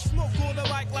Vegas.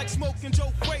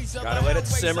 Gotta let it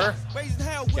simmer.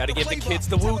 Gotta give the kids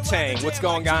the Wu-Tang. What's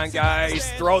going on,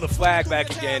 guys? Throw the flag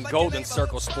back again. Golden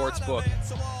Circle Sportsbook,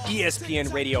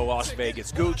 ESPN Radio Las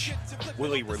Vegas. Gooch,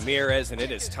 Willie Ramirez, and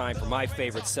it is time for my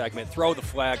favorite segment, Throw the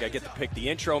Flag. I get to pick the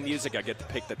intro music. I get to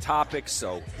pick the topics.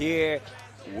 So here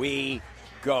we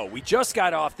go. We just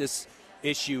got off this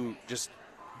issue just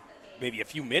maybe a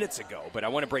few minutes ago, but I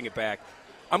want to bring it back.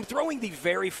 I'm throwing the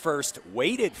very first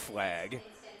weighted flag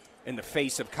in the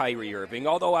face of Kyrie Irving.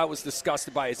 Although I was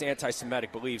disgusted by his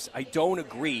anti-Semitic beliefs, I don't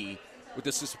agree with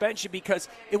the suspension because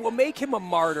it will make him a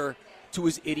martyr to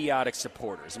his idiotic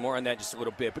supporters. More on that in just a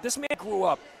little bit. But this man grew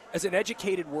up as an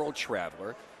educated world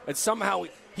traveler, and somehow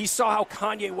he saw how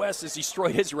Kanye West has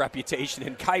destroyed his reputation,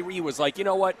 and Kyrie was like, you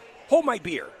know what, hold my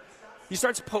beer. He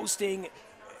starts posting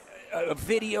a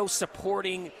video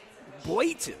supporting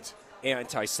blatant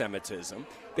anti-Semitism.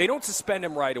 They don't suspend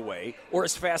him right away or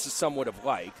as fast as some would have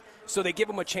liked, so they give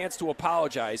him a chance to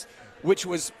apologize, which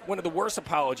was one of the worst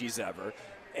apologies ever,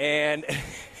 and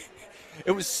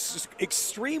it was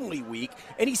extremely weak,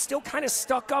 and he still kind of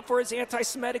stuck up for his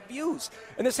anti-Semitic views.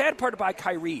 And the sad part about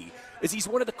Kyrie is he's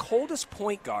one of the coldest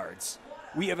point guards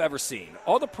we have ever seen.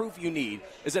 All the proof you need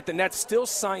is that the Nets still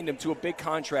signed him to a big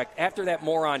contract after that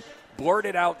moron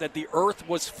blurted out that the earth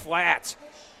was flat.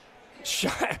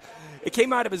 It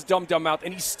came out of his dumb mouth,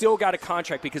 and he still got a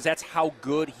contract because that's how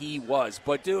good he was.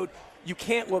 But, dude, you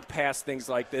can't look past things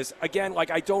like this. Again,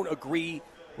 I don't agree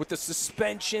with the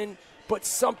suspension, but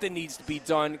something needs to be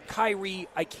done. Kyrie,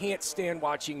 I can't stand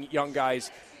watching young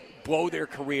guys blow their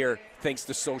career thanks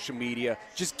to social media.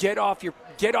 Just get off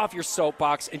your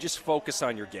soapbox and just focus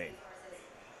on your game.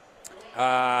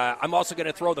 I'm also going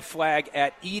to throw the flag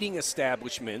at eating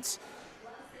establishments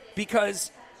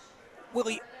because,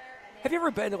 Willie, have you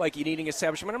ever been to an eating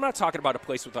establishment? I'm not talking about a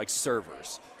place with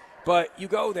servers, but you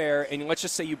go there and let's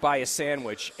just say you buy a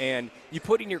sandwich and you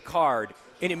put in your card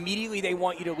and immediately they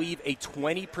want you to leave a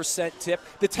 20% tip.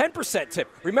 The 10% tip.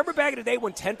 Remember back in the day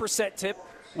when 10% tip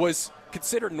was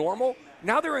considered normal?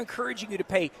 Now they're encouraging you to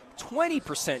pay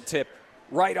 20% tip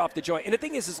right off the joint. And the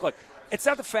thing is look, it's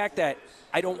not the fact that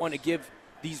I don't want to give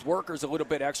these workers a little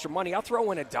bit extra money. I'll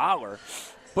throw in $1,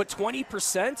 but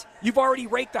 20%, you've already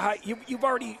you've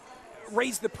already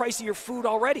raised the price of your food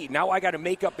already. Now I got to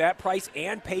make up that price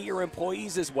and pay your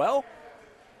employees as well.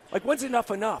 When's enough?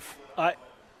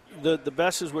 The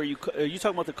best is where are you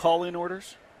talking about the call-in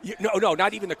orders? No,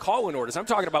 not even the call-in orders. I'm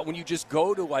talking about when you just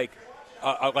go to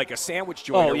a sandwich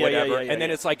joint or whatever, and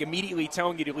then it's immediately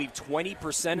telling you to leave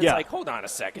 20%. It's hold on a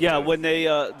second. Yeah, dude. when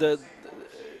they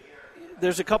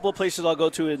there's a couple of places I'll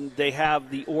go to and they have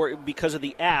because of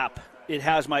the app, it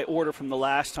has my order from the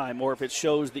last time, or if it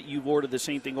shows that you've ordered the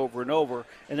same thing over and over,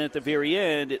 and then at the very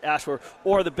end it asks for.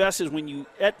 Or the best is when you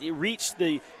reach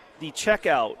the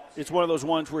checkout. It's one of those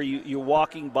ones where you're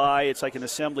walking by. It's like an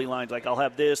assembly line. I'll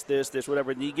have this, whatever.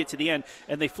 And you get to the end,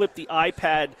 and they flip the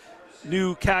iPad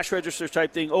new cash register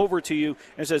type thing over to you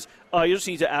and says, you just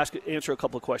need to answer a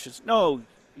couple of questions. No,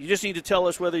 you just need to tell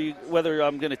us whether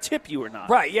I'm going to tip you or not.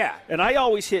 Right, yeah. And I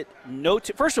always hit no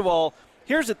tip. First of all,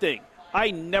 here's the thing.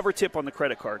 I never tip on the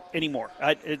credit card anymore.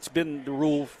 It's been the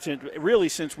rule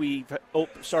since we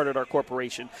started our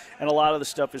corporation, and a lot of the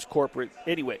stuff is corporate.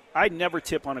 Anyway, I never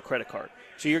tip on a credit card.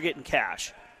 So you're getting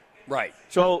cash. Right.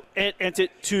 So and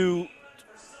to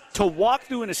walk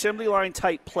through an assembly line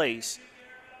type place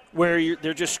where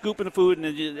they're just scooping the food and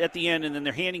then at the end and then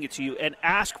they're handing it to you and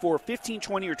ask for 15,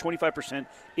 20, or 25%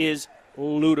 is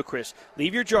ludicrous.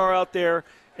 Leave your jar out there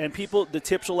and the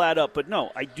tips will add up. But no,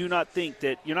 I do not think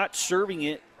that you're not serving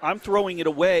it. I'm throwing it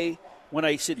away when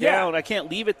I sit down. I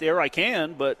can't leave it there. I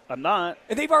can, but I'm not.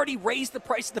 And they've already raised the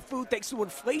price of the food thanks to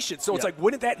inflation. So it's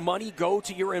wouldn't that money go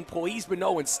to your employees? But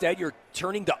no, instead you're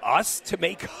turning to us to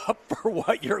make up for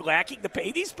what you're lacking to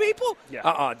pay these people?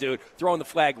 Yeah. Dude. Throwing the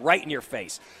flag right in your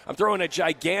face. I'm throwing a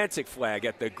gigantic flag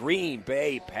at the Green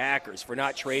Bay Packers for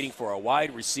not trading for a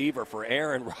wide receiver for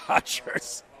Aaron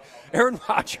Rodgers. Aaron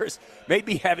Rodgers may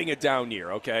be having a down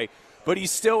year, okay? But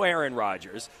he's still Aaron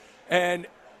Rodgers. And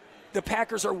the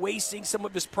Packers are wasting some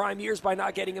of his prime years by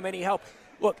not getting him any help.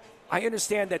 Look, I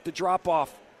understand that the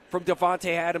drop-off from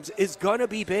Davante Adams is going to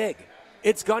be big.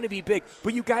 It's going to be big.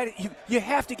 But you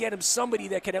have to get him somebody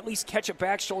that can at least catch a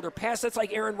back shoulder pass. That's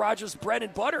like Aaron Rodgers' bread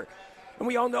and butter. And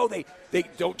we all know they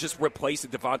don't just replace the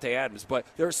Davante Adams, but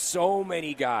there are so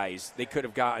many guys they could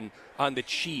have gotten on the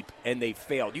cheap, and they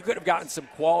failed. You could have gotten some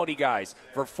quality guys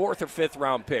for 4th or 5th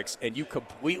round picks, and you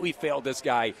completely failed this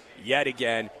guy yet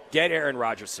again. Get Aaron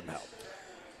Rodgers some help.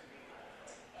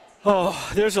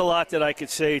 Oh, there's a lot that I could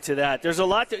say to that. There's a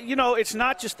lot that, it's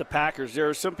not just the Packers. There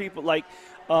are some people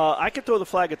I could throw the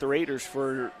flag at the Raiders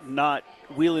for not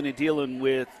wheeling and dealing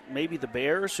with maybe the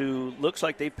Bears, who looks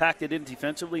like they packed it in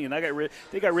defensively, and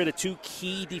they got rid of 2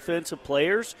 key defensive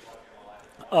players.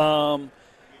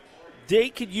 They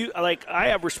could use, I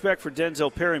have respect for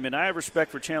Denzel Perryman. I have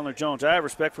respect for Chandler Jones. I have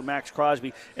respect for Max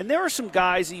Crosby. And there are some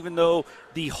guys, even though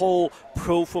the whole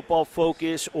Pro Football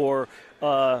Focus or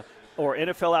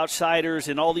NFL Outsiders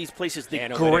and all these places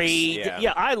that grade.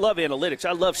 Yeah, I love analytics.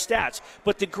 I love stats.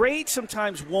 But the grade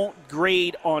sometimes won't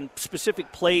grade on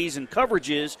specific plays and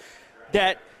coverages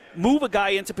that move a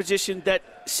guy into position that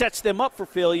sets them up for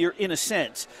failure in a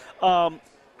sense. I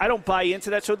don't buy into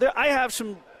that. So I have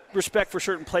some respect for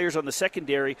certain players on the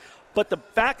secondary. But the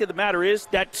fact of the matter is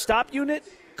that stop unit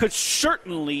could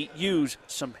certainly use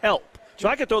some help. So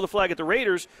I could throw the flag at the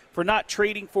Raiders for not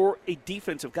trading for a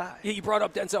defensive guy. Yeah, you brought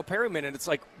up Denzel Perryman, and it's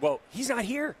he's not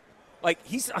here.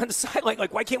 He's on the sideline.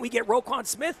 Why can't we get Roquan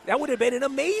Smith? That would have been an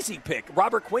amazing pick.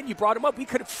 Robert Quinn, you brought him up. We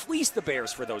could have fleeced the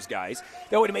Bears for those guys.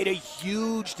 That would have made a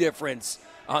huge difference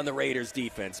on the Raiders'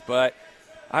 defense. But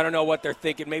I don't know what they're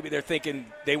thinking. Maybe they're thinking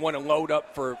they want to load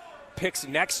up for picks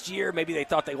next year. Maybe they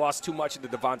thought they lost too much in the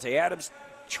Davante Adams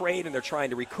trade and they're trying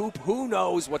to recoup. Who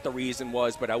knows what the reason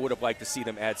was, but I would have liked to see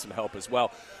them add some help as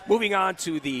well. Moving on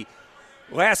to the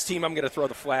last team I'm going to throw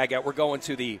the flag at. We're going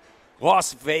to the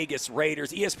Las Vegas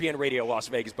Raiders. ESPN Radio Las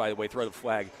Vegas, by the way, throw the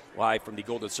flag live from the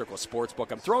Golden Circle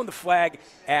Sportsbook. I'm throwing the flag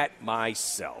at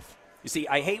myself. You see,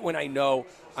 I hate when I know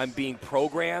I'm being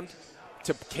programmed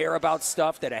to care about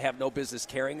stuff that I have no business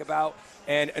caring about.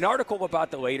 And an article about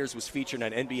the Raiders was featured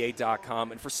on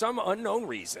NBA.com, and for some unknown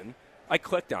reason, I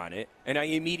clicked on it, and I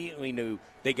immediately knew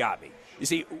they got me. You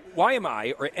see, why am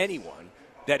I, or anyone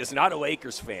that is not a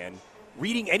Lakers fan,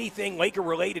 reading anything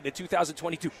Laker-related in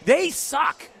 2022? They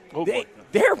suck.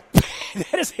 They're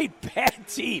that is a bad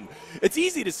team. It's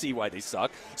easy to see why they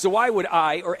suck. So why would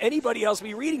I or anybody else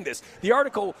be reading this? The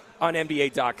article on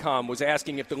NBA.com was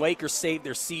asking if the Lakers saved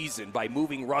their season by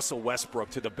moving Russell Westbrook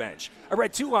to the bench. I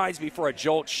read 2 lines before a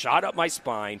jolt shot up my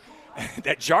spine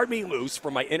that jarred me loose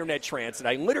from my internet trance, and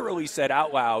I literally said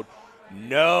out loud,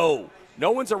 no.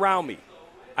 No one's around me.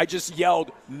 I just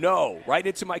yelled no right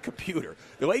into my computer.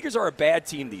 The Lakers are a bad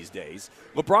team these days.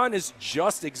 LeBron is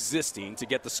just existing to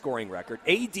get the scoring record.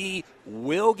 AD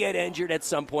will get injured at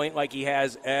some point like he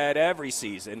has at every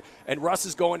season. And Russ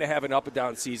is going to have an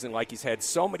up-and-down season like he's had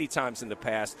so many times in the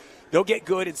past. They'll get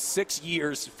good in 6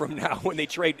 years from now when they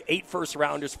trade 8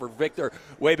 first-rounders for Victor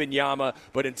Wembanyama.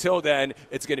 But until then,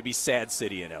 it's going to be sad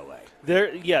city in L.A.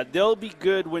 They'll be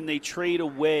good when they trade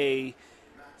away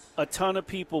a ton of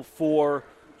people for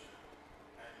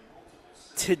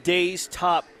today's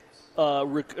top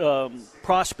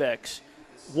prospects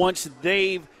once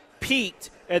they've peaked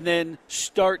and then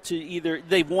start to either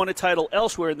they've won a title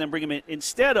elsewhere and then bring them in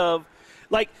instead of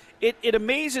like it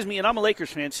amazes me, and I'm a Lakers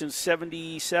fan since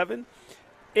 77.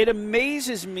 It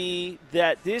amazes me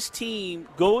that this team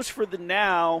goes for the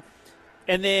now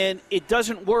and then it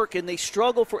doesn't work and they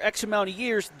struggle for X amount of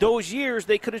years. Those years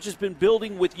they could have just been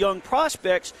building with young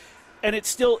prospects. And you'd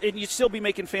still be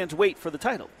making fans wait for the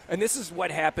title. And this is what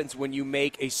happens when you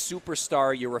make a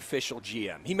superstar your official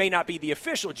GM. He may not be the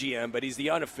official GM, but he's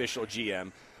the unofficial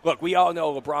GM. Look, we all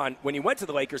know LeBron, when he went to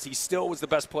the Lakers, he still was the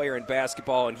best player in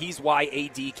basketball, and he's why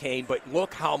AD came. But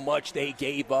look how much they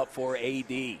gave up for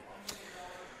AD.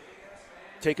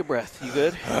 Take a breath. You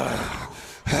good?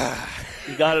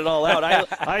 You got it all out.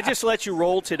 I just let you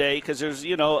roll today because there's,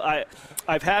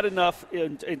 I've had enough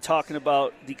in talking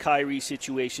about the Kyrie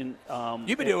situation.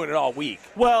 You've been doing it all week.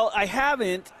 Well, I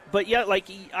haven't, but yeah,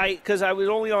 because I was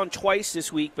only on twice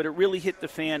this week, but it really hit the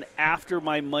fan after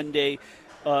my Monday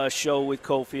show with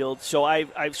Cofield. So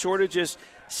I've sort of just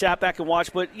sat back and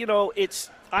watched. But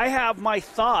I have my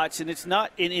thoughts, and it's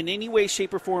not in any way,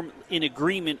 shape, or form in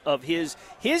agreement of his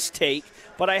take.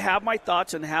 But I have my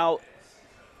thoughts on how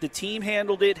the team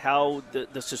handled it, how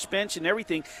the suspension,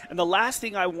 everything. And the last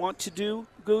thing I want to do,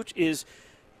 Gooch, is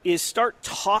start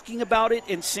talking about it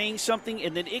and saying something,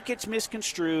 and then it gets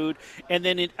misconstrued, and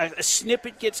then a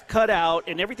snippet gets cut out,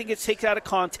 and everything gets taken out of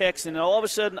context, and all of a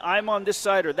sudden I'm on this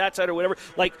side or that side or whatever.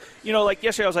 Like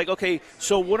yesterday I was like, okay,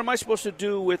 so what am I supposed to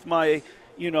do with my,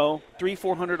 $300-400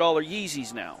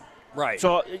 Yeezys now? Right.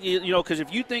 So, because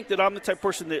if you think that I'm the type of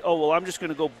person that, I'm just going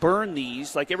to go burn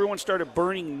these, like everyone started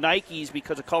burning Nikes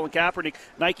because of Colin Kaepernick,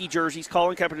 Nike jerseys,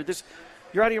 Colin Kaepernick, this,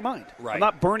 you're out of your mind. Right. I'm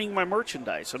not burning my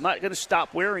merchandise. I'm not going to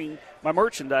stop wearing my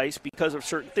merchandise because of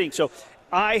certain things. So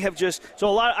I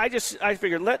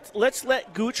figured let's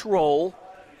let Gooch roll,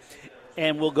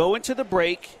 and we'll go into the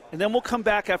break, and then we'll come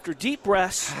back after deep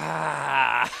breaths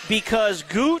because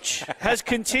Gooch has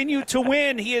continued to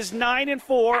win. He is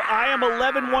 9-4. I am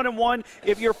 11-1-1.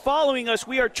 If you're following us,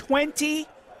 we are 25-1,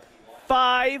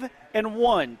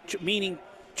 meaning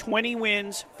 20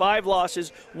 wins, 5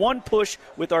 losses, 1 push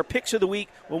with our picks of the week.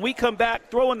 When we come back,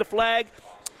 throw in the flag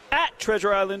at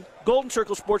Treasure Island, Golden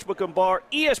Circle Sportsbook and Bar,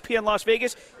 ESPN Las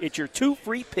Vegas. It's your 2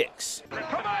 free picks. Come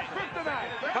on, Kryptonite!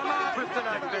 Come on,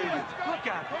 Kryptonite, baby! Look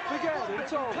at it. Forget it.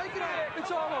 It's over. Take it out.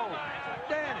 It's all over.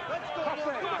 Dan, let's go. Come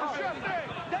on,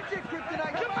 that's it,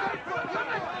 Kryptonite. Come on,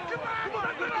 Kryptonite. You can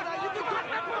do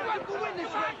it. You can win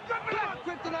this race. Come on,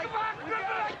 Kryptonite.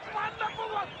 Come on, number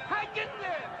 1. Hang in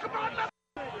there. Come on,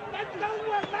 let's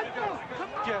go.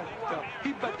 Get up.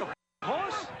 He bet the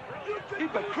horse. He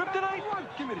bet Kryptonite.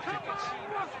 Give me the tickets.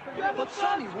 But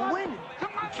Sonny, we're winning.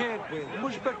 We can't win. We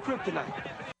must bet Kryptonite.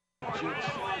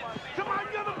 Come on,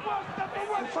 you're the boss. Number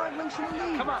 1. 5 links in the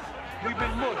lead. Come on. We've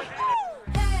been mushed.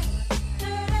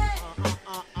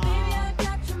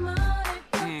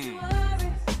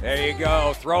 There you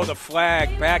go. Throw the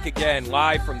flag back again,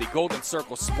 live from the Golden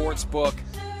Circle Sportsbook,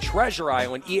 Treasure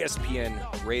Island, ESPN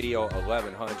Radio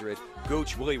 1100.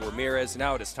 Gooch, Willie Ramirez.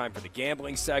 Now it is time for the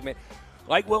gambling segment.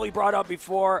 Like Willie brought up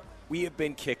before, we have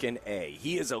been kicking A.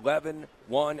 He is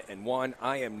 11-1-1.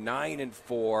 I am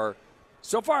 9-4.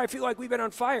 So far, I feel like we've been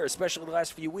on fire, especially the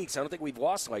last few weeks. I don't think we've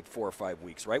lost like 4 or 5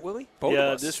 weeks, right, Willie? Both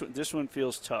of us. This one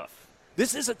feels tough.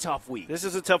 This is a tough week. This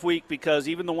is a tough week because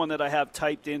even the one that I have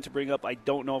typed in to bring up, I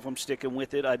don't know if I'm sticking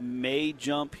with it. I may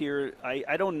jump here.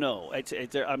 I don't know.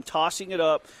 I'm tossing it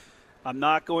up. I'm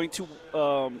not going to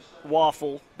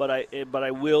waffle, but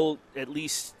I will at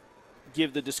least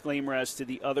give the disclaimer as to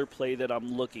the other play that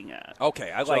I'm looking at.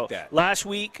 Okay, I like that. Last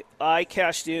week, I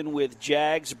cashed in with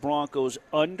Jags-Broncos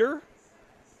under.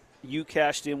 You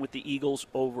cashed in with the Eagles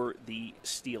over the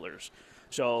Steelers.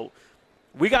 So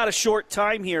we got a short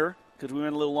time here because we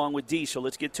went a little long with D, so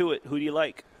let's get to it. Who do you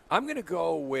like? I'm going to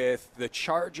go with the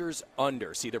Chargers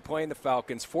under. See, they're playing the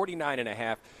Falcons,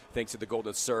 49.5 thanks to the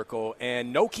Golden Circle.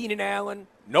 And no Keenan Allen,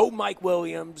 no Mike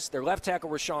Williams. Their left tackle,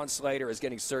 Rashawn Slater, is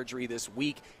getting surgery this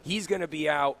week. He's going to be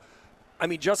out. I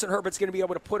mean, Justin Herbert's going to be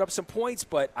able to put up some points,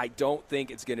 but I don't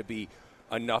think it's going to be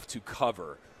enough to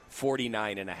cover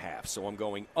 49.5. So I'm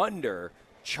going under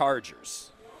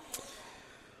Chargers.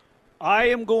 I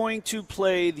am going to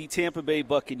play the Tampa Bay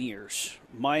Buccaneers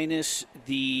minus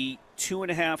the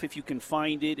 2.5 if you can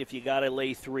find it. If you got to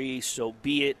lay 3, so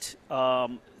be it.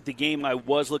 The game I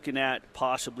was looking at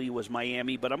possibly was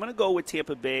Miami, but I'm going to go with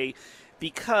Tampa Bay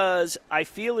because I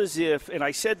feel as if, and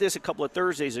I said this a couple of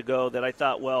Thursdays ago, that I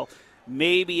thought, well,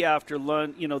 maybe after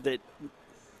lunch, that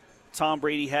Tom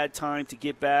Brady had time to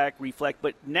get back, reflect,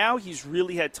 but now he's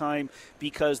really had time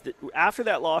because after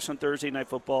that loss on Thursday Night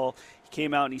Football, he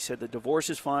came out and he said the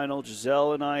divorce is final.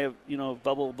 Giselle and I have,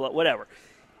 blah, blah, blah, whatever.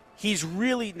 He's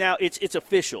really now it's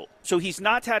official. So he's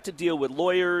not had to deal with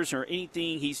lawyers or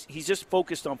anything. He's just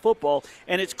focused on football,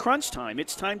 and it's crunch time.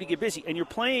 It's time to get busy, and you're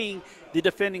playing the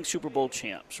defending Super Bowl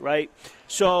champs, right?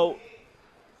 So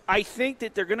I think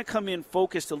that they're going to come in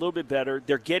focused a little bit better.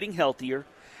 They're getting healthier.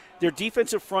 Their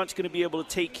defensive front's going to be able to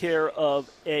take care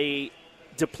of a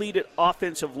depleted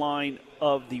offensive line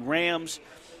of the Rams,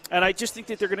 and I just think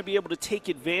that they're going to be able to take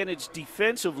advantage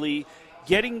defensively,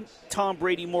 getting Tom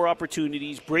Brady more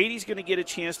opportunities. Brady's going to get a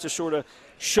chance to sort of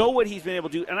show what he's been able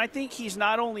to do. And I think he's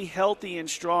not only healthy and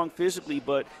strong physically,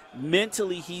 but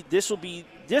mentally this will be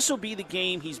the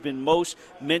game he's been most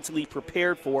mentally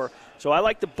prepared for. So I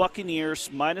like the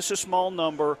Buccaneers minus a small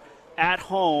number at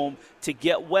home to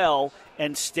get well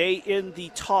and stay in the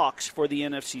talks for the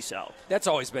NFC South. That's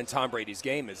always been Tom Brady's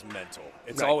game, is mental.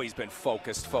 It's always been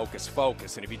focused.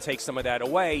 And if you take some of that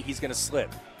away, he's going to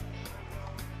slip.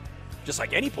 Just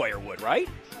like any player would, right?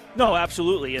 No,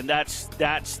 absolutely, and that's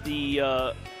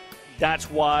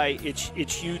why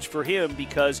it's huge for him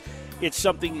because it's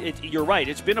something. You're right;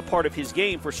 it's been a part of his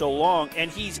game for so long, and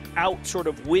he's out sort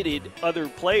of witted other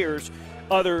players,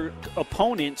 other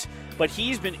opponents, but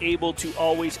he's been able to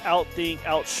always outthink,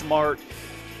 outsmart.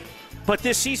 But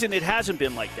this season, it hasn't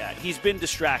been like that. He's been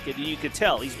distracted, and you could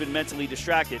tell he's been mentally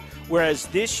distracted. Whereas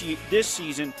this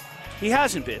season, he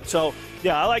hasn't been. So,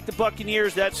 yeah, I like the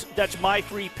Buccaneers. That's my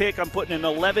free pick. I'm putting an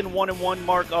 11-1-1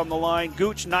 mark on the line.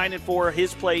 Gooch 9-4.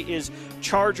 His play is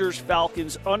Chargers,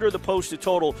 Falcons under the posted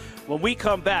total. When we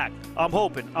come back, I'm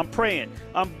hoping, I'm praying,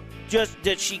 I'm just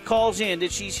that she calls in,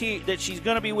 that she's here, that she's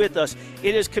going to be with us.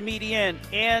 It is comedian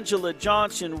Anjelah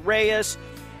Johnson Reyes.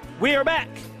 We are back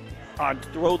on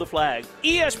Throw the Flag,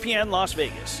 ESPN Las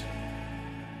Vegas.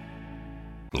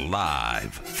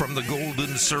 Live from the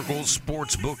Golden Circle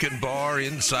Sportsbook and Bar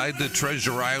inside the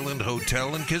Treasure Island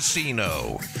Hotel and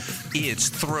Casino, it's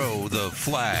Throw the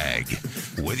Flag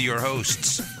with your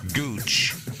hosts,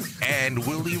 Gooch and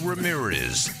Willie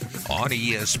Ramirez on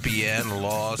ESPN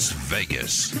Las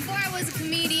Vegas. Before I was a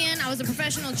comedian, I was a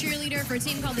professional cheerleader for a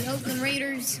team called the Oakland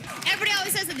Raiders. Everybody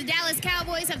always says that the Dallas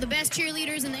Cowboys have the best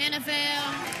cheerleaders in the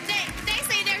NFL. They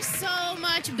say they're so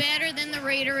much better than the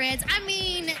Raiderettes. I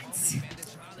mean,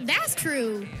 that's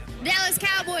true. Dallas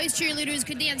Cowboys cheerleaders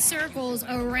could dance circles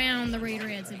around the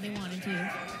Raiderettes if they wanted to.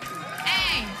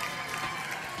 Hey!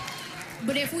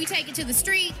 But if we take it to the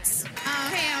streets,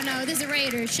 oh, hell no, this is the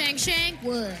Raiders. Shank,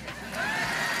 what?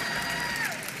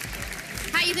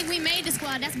 How you think we made the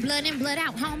squad? That's blood in, blood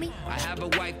out, homie. I have a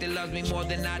wife that loves me more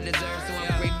than I deserve, so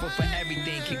I'm grateful for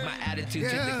everything. Keep my attitude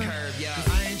to the curb, yeah.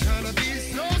 I ain't trying to be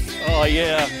so serious. Oh,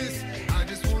 yeah.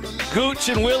 Gooch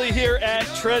and Willie here at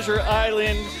Treasure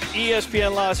Island,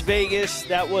 ESPN Las Vegas.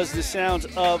 That was the sounds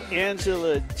of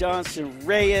Anjelah Johnson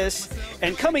Reyes.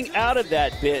 And coming out of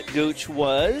that bit, Gooch,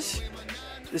 was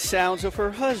the sounds of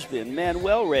her husband,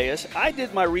 Manuel Reyes. I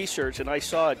did my research, and I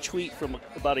saw a tweet from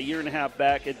about a year and a half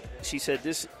back, and she said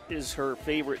this is her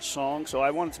favorite song, so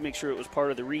I wanted to make sure it was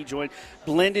part of the rejoin.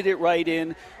 Blended it right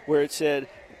in where it said,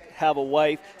 have a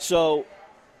wife. So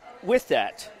with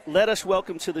that, let us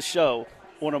welcome to the show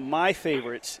one of my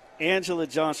favorites, Anjelah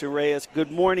Johnson Reyes. Good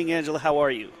morning, Anjelah. How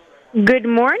are you? Good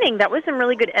morning. That was some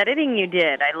really good editing you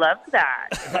did. I love that.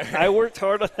 I worked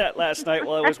hard on that last night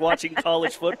while I was watching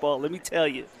college football, let me tell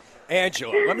you.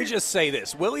 Anjelah, let me just say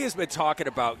this. Willie has been talking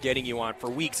about getting you on for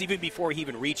weeks, even before he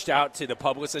even reached out to the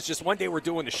publicist. Just one day we're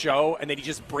doing the show, and then he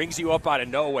just brings you up out of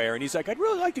nowhere, and he's like, I'd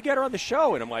really like to get her on the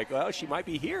show. And I'm like, well, she might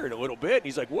be here in a little bit. And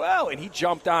he's like, well, and he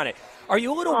jumped on it. Are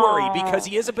you a little worried? Because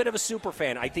he is a bit of a super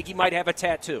fan. I think he might have a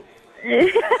tattoo.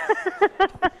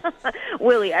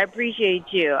 Willie, I appreciate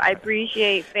you. I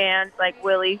appreciate fans like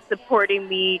Willie supporting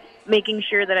me, making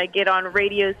sure that I get on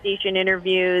radio station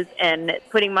interviews and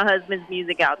putting my husband's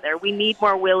music out there. We need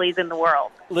more Willies in the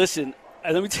world. Listen,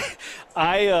 let me tell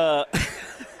you,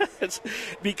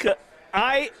 because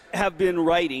I have been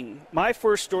writing. My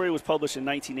first story was published in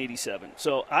 1987.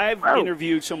 So I've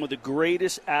interviewed some of the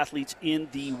greatest athletes in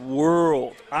the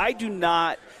world. I do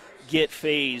not get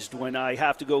fazed when I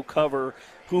have to go cover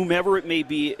whomever it may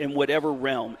be in whatever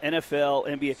realm, NFL,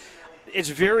 NBA. It's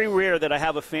very rare that I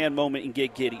have a fan moment and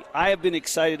get giddy. I have been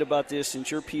excited about this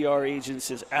since your PR agent,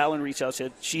 since Alan reached out and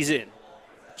said, she's in.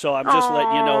 So I'm just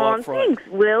letting you know up front. Thanks,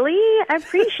 Willie. I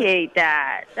appreciate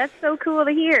that. That's so cool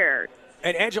to hear.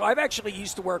 And, Anjelah, I've actually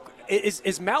used to work –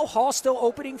 is Mal Hall still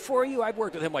opening for you? I've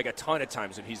worked with him like a ton of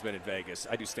times when he's been in Vegas.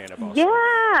 I do stand-up also.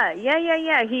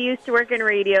 Yeah. He used to work in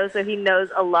radio, so he knows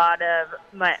a lot of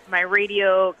my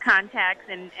radio contacts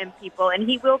and people. And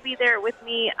he will be there with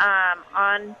me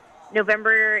on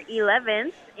November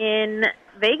 11th in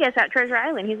Vegas at Treasure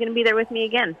Island. He's going to be there with me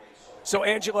again. So,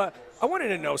 Anjelah, I wanted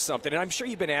to know something, and I'm sure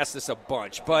you've been asked this a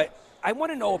bunch, but I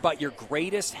want to know about your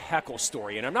greatest heckle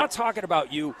story. And I'm not talking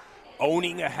about you –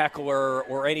 owning a heckler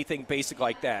or anything basic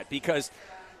like that, because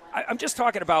I'm just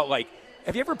talking about, like,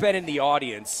 have you ever been in the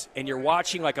audience and you're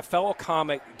watching like a fellow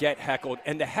comic get heckled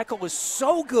and the heckle is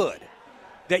so good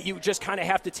that you just kind of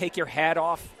have to take your hat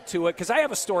off to it? Because I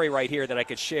have a story right here that I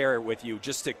could share with you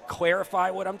just to clarify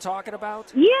what I'm talking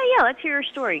about. Yeah, let's hear your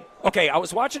story. Okay, I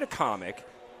was watching a comic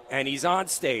and he's on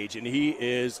stage and he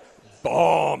is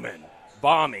bombing.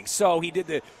 So he did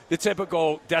the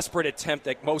typical desperate attempt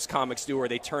that most comics do, where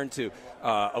they turn to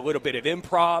a little bit of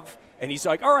improv. And he's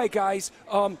like, all right, guys,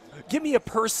 give me a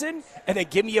person and then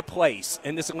give me a place.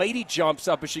 And this lady jumps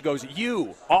up and she goes,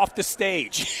 you, off the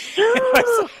stage.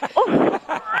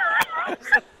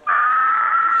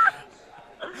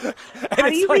 How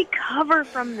do you recover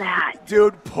from that?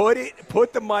 Dude,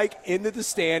 put the mic into the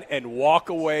stand and walk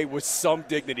away with some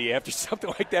dignity after something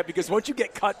like that, because once you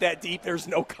get cut that deep, there's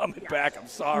no coming back. I'm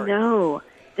sorry. No,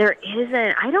 there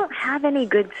isn't. I don't have any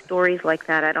good stories like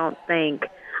that, I don't think.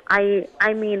 I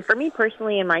mean, for me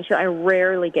personally in my show, I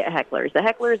rarely get hecklers. The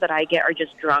hecklers that I get are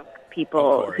just drunk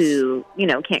people who,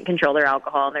 can't control their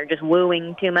alcohol and they're just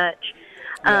wooing too much.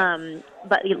 Yeah.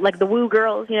 But like the woo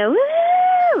girls, woo,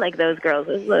 like those girls,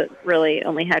 those are really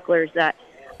only hecklers that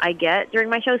I get during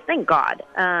my shows, thank God.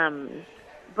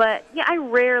 But, yeah, I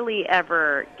rarely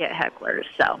ever get hecklers,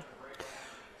 so.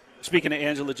 Speaking of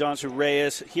Anjelah Johnson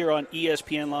Reyes, here on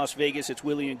ESPN Las Vegas, it's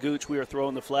Willie and Gooch. We are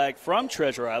throwing the flag from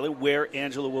Treasure Island, where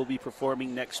Anjelah will be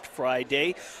performing next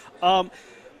Friday.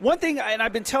 One thing, and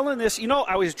I've been telling this,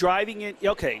 I was driving in.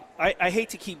 Okay, I hate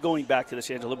to keep going back to this,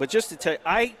 Anjelah, but just to tell you,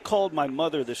 I called my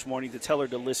mother this morning to tell her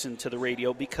to listen to the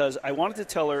radio because I wanted to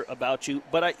tell her about you.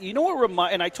 But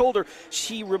and I told her,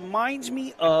 she reminds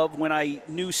me of when I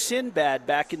knew Sinbad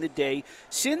back in the day.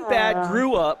 Sinbad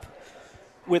grew up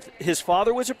with his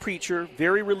father was a preacher,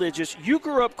 very religious. You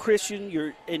grew up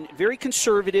Christian, and very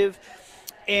conservative,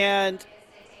 and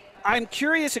I'm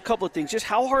curious a couple of things, just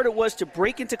how hard it was to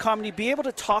break into comedy, be able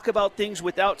to talk about things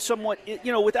without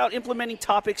without implementing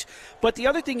topics. But the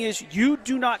other thing is you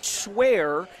do not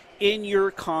swear in your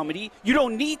comedy. You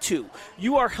don't need to.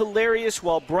 You are hilarious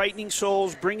while brightening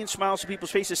souls, bringing smiles to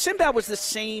people's faces. Sinbad was the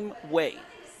same way.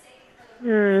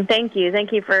 Thank you.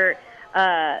 Thank you for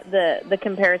the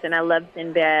comparison. I love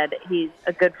Sinbad. He's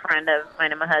a good friend of mine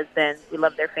and my husband. We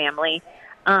love their family.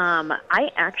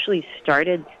 I actually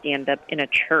started stand-up in a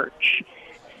church,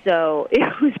 so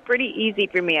it was pretty easy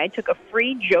for me. I took a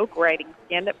free joke writing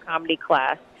stand-up comedy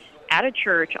class at a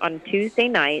church on Tuesday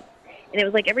nights, and it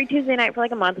was like every Tuesday night for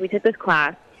like a month we took this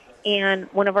class, and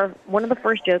one of the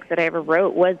first jokes that I ever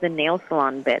wrote was the nail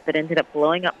salon bit that ended up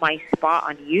blowing up my spot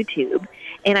on YouTube,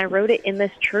 and I wrote it in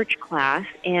this church class,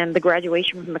 and the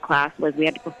graduation from the class was we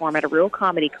had to perform at a real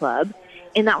comedy club.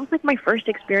 And that was like my first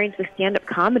experience with stand-up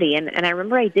comedy. And I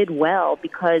remember I did well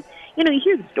because, you know, you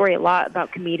hear the story a lot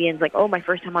about comedians like, oh, my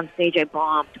first time on stage I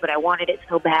bombed, but I wanted it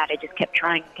so bad. I just kept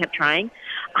trying, kept trying.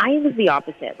 I was the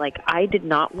opposite. Like, I did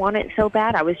not want it so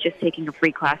bad. I was just taking a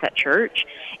free class at church,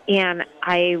 and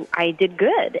I did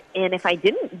good. And if I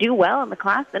didn't do well in the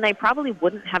class, then I probably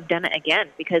wouldn't have done it again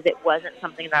because it wasn't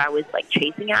something that I was, like,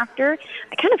 chasing after.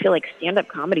 I kind of feel like stand-up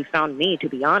comedy found me, to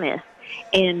be honest.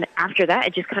 And after that,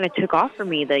 it just kind of took off for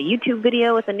me. The YouTube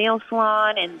video with the nail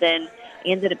salon, and then I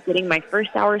ended up getting my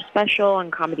first hour special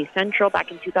on Comedy Central back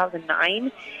in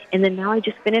 2009. And then now I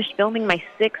just finished filming my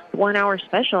 6th 1-hour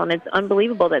special, and it's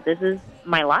unbelievable that this is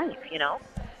my life, you know?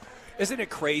 Isn't it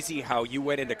crazy how you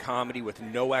went into comedy with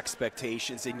no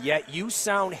expectations, and yet you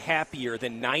sound happier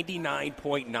than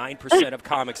 99.9% of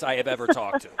comics I have ever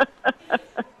talked to?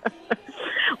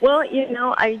 Well, you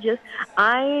know,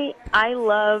 I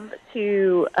love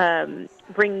to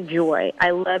bring joy.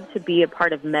 I love to be a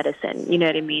part of medicine. You know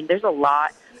what I mean? There's a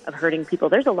lot of hurting people.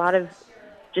 There's a lot of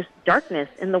just darkness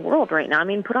in the world right now. I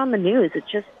mean, put on the news. It's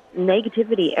just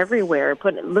negativity everywhere.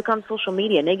 Look on social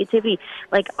media, negativity.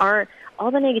 Like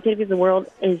all the negativity of the world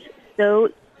is so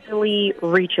easily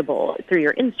reachable through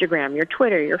your Instagram, your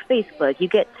Twitter, your Facebook. You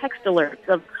get text alerts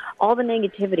of all the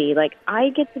negativity. Like, I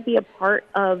get to be a part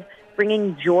of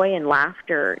bringing joy and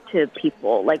laughter to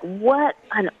people. Like, what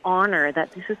an honor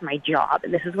that this is my job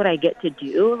and this is what I get to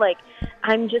do. Like,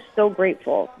 I'm just so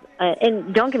grateful.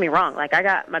 And don't get me wrong, like, I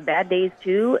got my bad days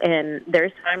too, and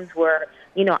there's times where,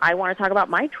 you know, I want to talk about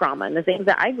my trauma and the things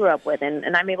that I grew up with,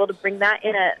 and I'm able to bring that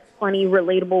in a funny,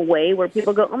 relatable way where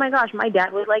people go, oh my gosh, my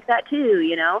dad was like that too,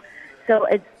 you know? So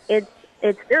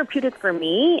it's therapeutic for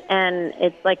me, and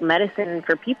it's like medicine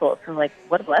for people. So, like,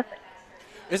 what a blessing.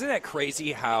 Isn't that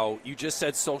crazy how you just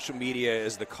said social media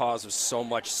is the cause of so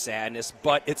much sadness,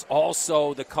 but it's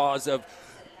also the cause of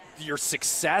your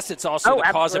success. It's also the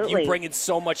cause of you bringing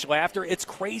so much laughter. It's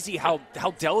crazy how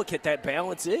delicate that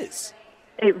balance is.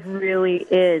 It really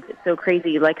is. It's so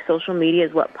crazy. Like, social media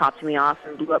is what popped me off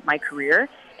and blew up my career,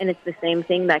 and it's the same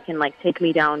thing that can, like, take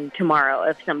me down tomorrow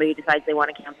if somebody decides they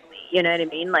want to cancel me. You know what I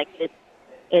mean? Like,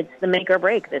 it's the make or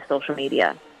break, this social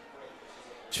media.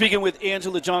 Speaking with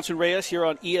Anjelah Johnson Reyes here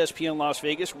on ESPN Las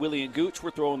Vegas, Willie and Gooch,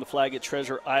 we're throwing the flag at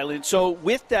Treasure Island. So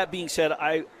with that being said,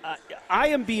 I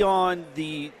am beyond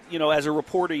the, you know, as a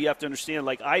reporter, you have to understand,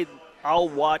 like, I'll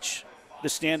watch the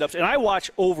stand-ups, and I watch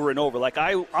over and over. Like,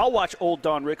 I'll watch old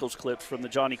Don Rickles clips from the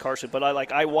Johnny Carson, but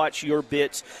I watch your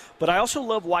bits. But I also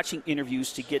love watching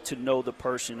interviews to get to know the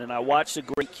person, and I watched a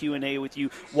great Q&A with you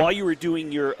while you were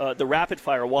doing your the rapid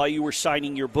fire, while you were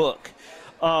signing your book.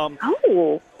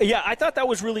 Yeah, I thought that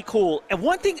was really cool. And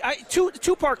one thing,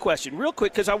 two-part question, real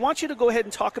quick, because I want you to go ahead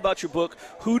and talk about your book,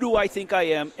 Who Do I Think I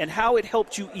Am, and how it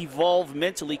helped you evolve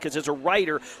mentally, because as a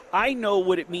writer, I know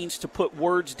what it means to put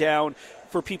words down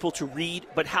for people to read,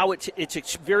 but how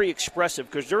it's very expressive,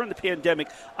 because during the pandemic,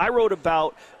 I wrote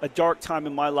about a dark time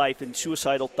in my life and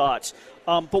suicidal thoughts.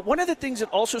 But one of the things that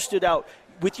also stood out,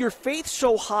 with your faith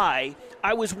so high,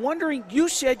 I was wondering, you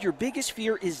said your biggest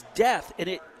fear is death,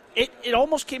 and it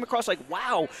almost came across like,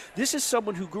 wow, this is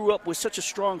someone who grew up with such a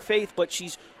strong faith, but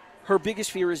her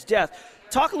biggest fear is death.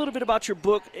 Talk a little bit about your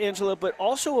book, Anjelah, but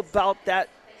also about that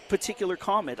particular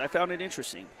comment. I found it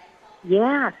interesting.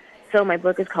 Yeah. So my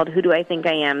book is called Who Do I Think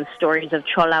I Am? Stories of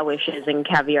Chola Wishes and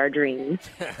Caviar Dreams.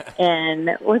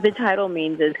 And what the title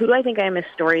means is, Who Do I Think I Am is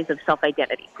stories of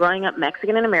self-identity. Growing up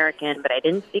Mexican and American, but I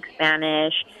didn't speak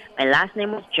Spanish. My last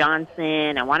name was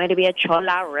Johnson. I wanted to be a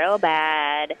Chola real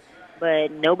bad,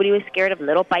 but nobody was scared of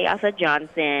little Payasa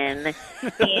Johnson.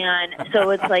 And so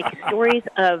it's like stories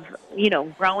of, you know,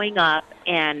 growing up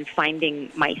and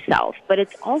finding myself. But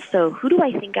it's also, who do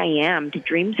I think I am to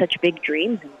dream such big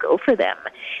dreams and go for them?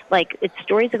 Like, it's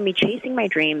stories of me chasing my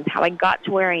dreams, how I got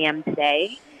to where I am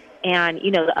today, and,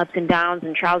 you know, the ups and downs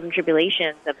and trials and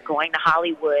tribulations of going to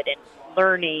Hollywood and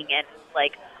learning, and,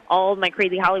 like, all of my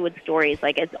crazy Hollywood stories.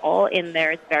 Like, it's all in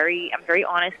there. I'm very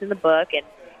honest in the book. And,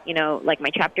 you know, like, my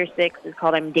chapter 6 is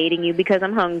called I'm Dating You Because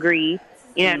I'm Hungry.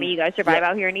 You know what I mean? You guys survive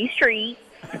out here in these streets.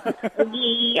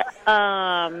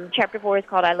 Chapter 4 is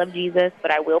called I Love Jesus,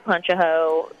 but I will punch a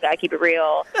hoe. Gotta keep it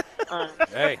real.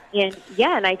 Hey. And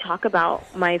I talk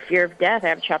about my fear of death. I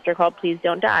have a chapter called Please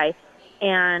Don't Die.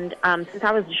 And since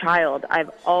I was a child, I've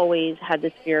always had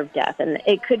this fear of death. And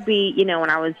it could be, you know, when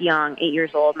I was young, 8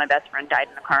 years old, my best friend died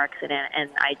in a car accident, and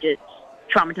I just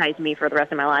traumatized me for the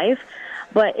rest of my life.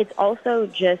 But it's also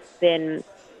just been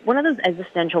one of those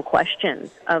existential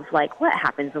questions of, like, what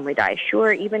happens when we die?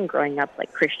 Sure, even growing up,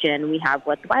 like, Christian, we have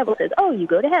what the Bible says, oh, you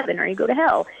go to heaven or you go to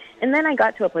hell. And then I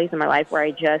got to a place in my life where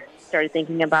I just started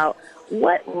thinking about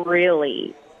what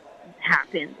really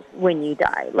happens when you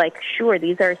die. Like, sure,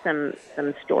 these are some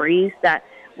stories that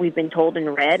we've been told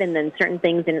and read, and then certain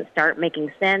things didn't start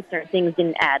making sense, certain things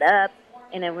didn't add up,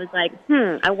 and it was like,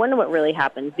 I wonder what really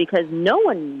happens, because no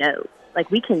one knows.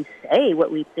 Like, we can say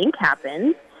what we think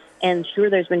happens, and sure,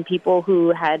 there's been people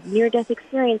who had near-death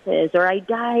experiences, or I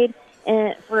died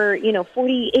for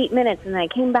 48 minutes, and I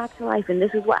came back to life, and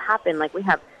this is what happened. Like, we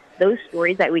have those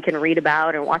stories that we can read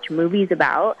about and watch movies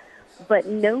about, but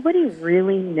nobody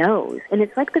really knows. And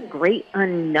it's like the great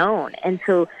unknown. And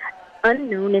so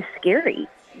unknown is scary.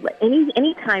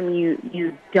 Anytime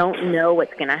you don't know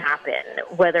what's going to happen,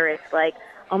 whether it's like,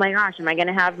 oh my gosh, am I going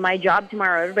to have my job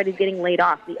tomorrow? Everybody's getting laid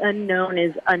off. The unknown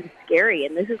is unscary.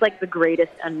 And this is like the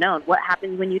greatest unknown. What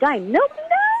happens when you die? Nobody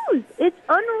knows. It's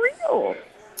unreal.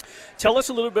 Tell us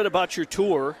a little bit about your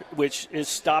tour, which is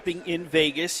stopping in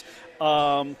Vegas.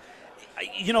 One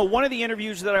of the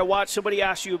interviews that I watched, somebody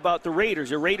asked you about the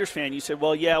Raiders, a Raiders fan. You said,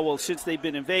 since they've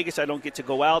been in Vegas, I don't get to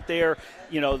go out there.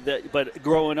 But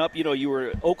growing up, you were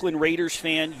an Oakland Raiders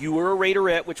fan. You were a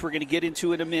Raiderette, which we're going to get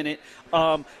into in a minute.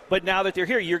 But now that they're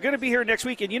here, you're going to be here next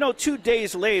week. And, 2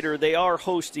 days later, they are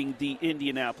hosting the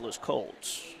Indianapolis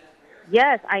Colts.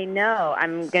 Yes, I know.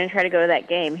 I'm going to try to go to that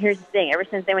game. Here's the thing. Ever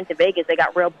since they went to Vegas, they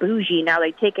got real bougie. Now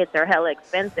their tickets are hella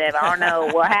expensive. I don't know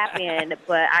what happened,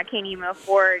 but I can't even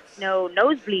afford no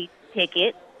nosebleed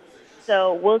tickets.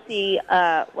 So we'll see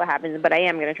what happens, but I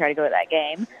am going to try to go to that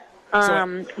game.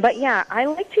 But, yeah, I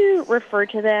like to refer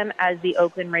to them as the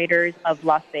Oakland Raiders of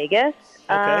Las Vegas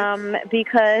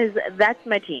because that's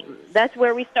my team. That's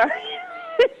where we started.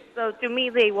 So to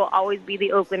me, they will always be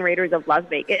the Oakland Raiders of Las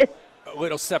Vegas. A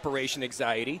little separation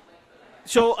anxiety.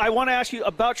 So I want to ask you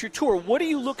about your tour. What are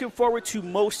you looking forward to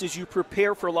most as you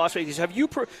prepare for Las Vegas? Have you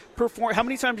performed? How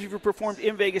many times have you performed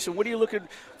in Vegas, and what are you looking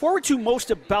forward to most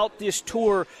about this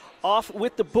tour, off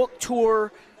with the book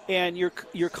tour and your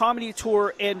comedy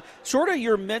tour, and sort of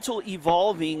your mental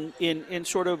evolving in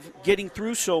sort of getting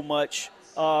through so much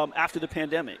after the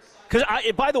pandemic? Because,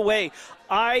 by the way,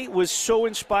 I was so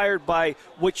inspired by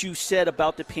what you said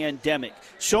about the pandemic.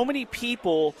 So many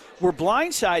people were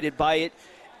blindsided by it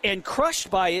and crushed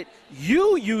by it.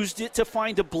 You used it to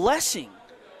find a blessing.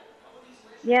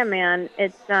 Yeah, man.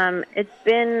 It's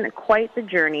been quite the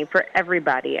journey for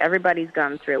everybody. Everybody's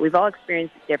gone through it. We've all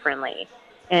experienced it differently.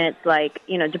 And it's like,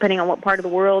 depending on what part of the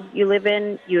world you live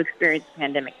in, you experience the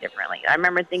pandemic differently. I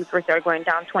remember things first started going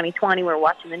down 2020. We were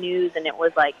watching the news, and it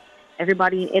was like,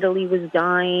 everybody in Italy was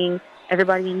dying.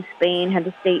 Everybody in Spain had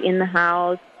to stay in the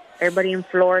house. Everybody in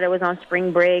Florida was on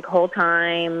spring break whole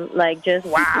time, like just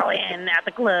wowing at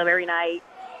the club every night.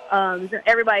 So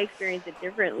everybody experienced it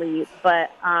differently. But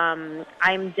I'm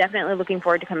definitely looking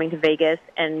forward to coming to Vegas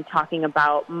and talking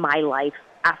about my life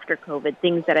after COVID,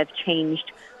 things that have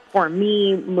changed for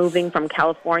me moving from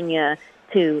California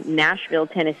to Nashville,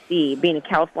 Tennessee, being a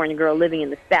California girl living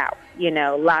in the South,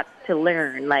 lots to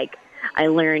learn. Like, I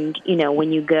learned,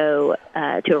 when you go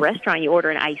to a restaurant, you order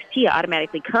an iced tea, it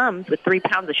automatically comes with 3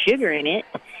 pounds of sugar in it.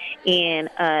 And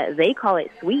they call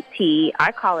it sweet tea.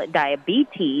 I call it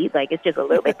diabetes. Like, it's just a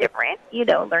little bit different,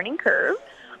 learning curve.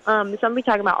 So I'm going to be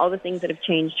talking about all the things that have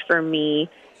changed for me.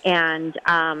 And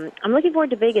I'm looking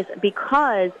forward to Vegas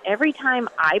because every time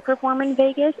I perform in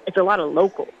Vegas, it's a lot of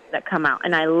locals that come out.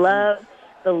 And I love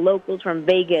the locals from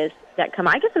Vegas that come.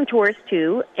 I get some tourists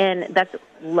too, and that's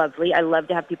lovely. I love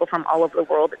to have people from all over the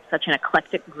world. It's such an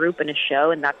eclectic group and a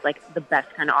show, and that's like the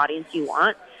best kind of audience you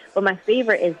want. But my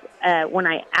favorite is when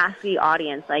I ask the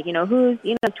audience, like, who's,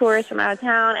 tourists from out of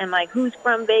town, and like, who's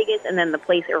from Vegas, and then the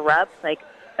place erupts. Like,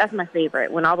 that's my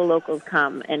favorite, when all the locals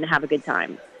come and have a good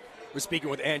time. We're speaking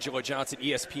with Anjelah Johnson,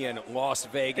 ESPN Las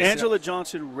Vegas. Anjelah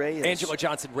Johnson Reyes. Anjelah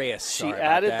Johnson Reyes. She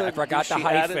added I forgot the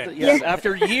hyphen. Yes,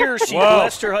 after years, she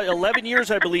blessed her. 11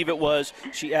 years, I believe it was.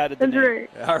 She added the name. Right.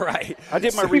 All right. I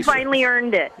did my research. She finally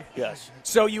earned it. Yes.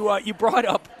 So you brought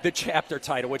up the chapter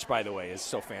title, which, by the way, is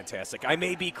so fantastic. I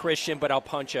may be Christian, but I'll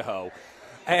punch a hoe.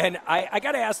 And I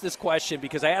got to ask this question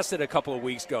because I asked it a couple of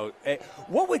weeks ago.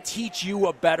 What would teach you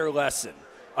a better lesson,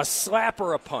 a slap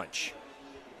or a punch?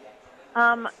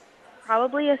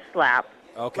 Probably a slap.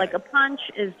 Okay. Like, a punch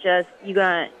is just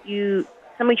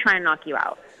somebody trying to knock you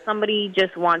out. Somebody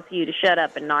just wants you to shut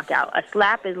up and knock out. A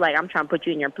slap is like, I'm trying to put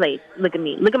you in your place. Look at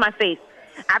me. Look at my face.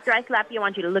 After I slap you, I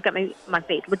want you to look at my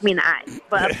face. Look me in the eyes.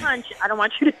 But a punch, I don't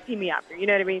want you to see me after. You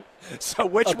know what I mean? So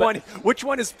which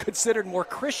one is considered more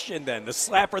Christian then, the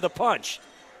slap or the punch?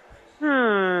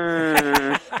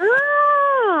 Oh,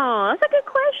 that's a good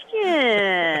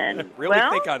question. Really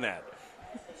think on that.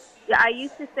 I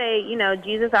used to say,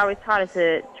 Jesus always taught us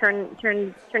to turn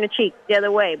the cheek the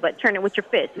other way, but turn it with your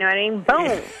fist. You know what I mean?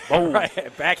 Boom. Boom.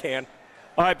 Right. Backhand.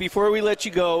 All right, before we let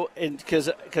you go, and because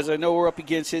I know we're up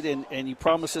against it, and you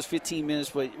promised us 15 minutes,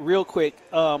 but real quick,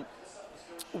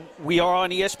 we are on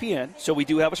ESPN, so we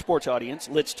do have a sports audience.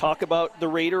 Let's talk about the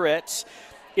Raiderettes.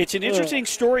 It's an interesting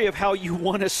story of how you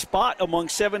won a spot among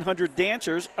 700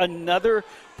 dancers, another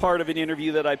part of an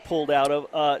interview that I pulled out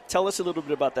of. Tell us a little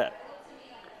bit about that.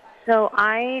 So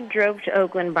I drove to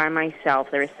Oakland by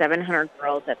myself. There were 700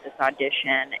 girls at this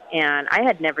audition, and I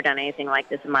had never done anything like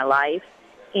this in my life.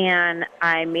 And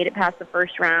I made it past the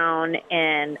first round,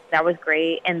 and that was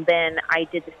great. And then I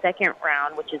did the second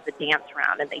round, which is the dance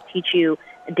round, and they teach you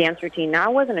a dance routine. Now, I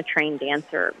wasn't a trained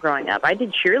dancer growing up. I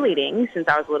did cheerleading since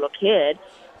I was a little kid,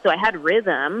 so I had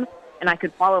rhythm, and I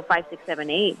could follow 5, 6, 7,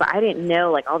 8, but I didn't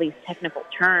know, like, all these technical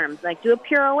terms, like do a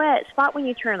pirouette, spot when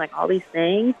you turn, like all these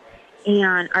things.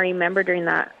 And I remember during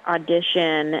that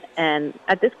audition, and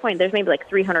at this point, there's maybe like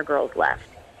 300 girls left.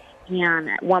 And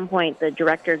at one point, the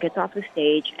director gets off the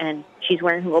stage, and she's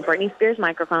wearing her little Britney Spears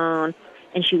microphone,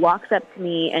 and she walks up to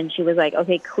me, and she was like,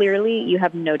 okay, clearly you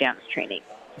have no dance training,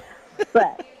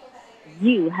 but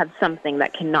you have something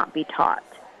that cannot be taught.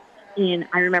 And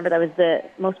I remember that was the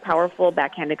most powerful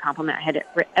backhanded compliment I had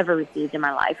ever received in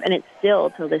my life, and it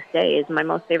still, till this day, is my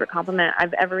most favorite compliment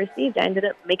I've ever received. I ended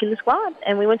up making the squad,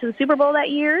 and we went to the Super Bowl that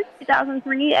year,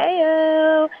 2003.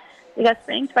 Ayo! We got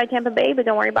spanked by Tampa Bay, but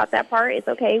don't worry about that part. It's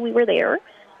okay. We were there.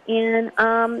 And,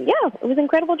 yeah, it was an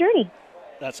incredible journey.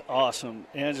 That's awesome.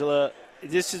 Anjelah,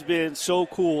 this has been so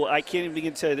cool. I can't even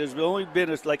begin to tell you. There's only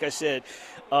been, like I said,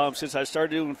 since I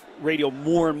started doing radio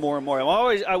more and more and more.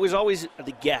 I was always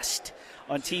the guest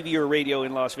on TV or radio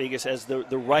in Las Vegas as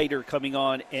the writer coming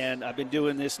on, and I've been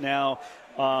doing this now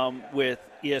with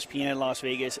ESPN Las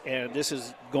Vegas, and this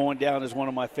is going down as one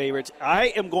of my favorites. I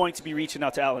am going to be reaching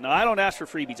out to Alan. Now, I don't ask for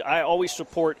freebies. I always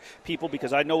support people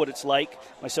because I know what it's like.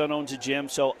 My son owns a gym,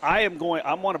 so I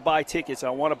want to buy tickets.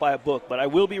 I want to buy a book, but I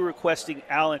will be requesting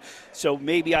Alan, so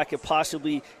maybe I could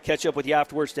possibly catch up with you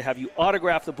afterwards to have you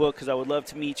autograph the book because I would love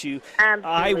to meet you. Absolutely.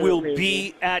 I will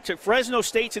be at Fresno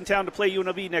State's in town to play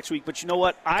UNLV next week, but you know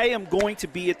what? I am going to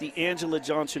be at the Anjelah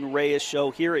Johnson Reyes show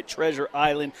here at Treasure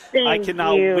Island. I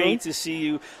cannot wait to see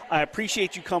you. I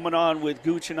appreciate you coming on with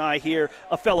Gooch and I here,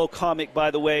 a fellow comic,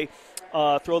 by the way.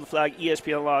 Throw the Flag,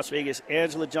 ESPN Las Vegas.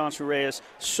 Anjelah Johnson Reyes,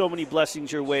 so many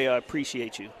blessings your way. I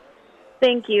appreciate you.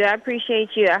 Thank you. I appreciate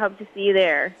you. I hope to see you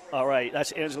there. All right.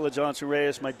 That's Anjelah Johnson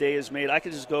Reyes. My day is made. I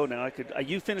could just go now.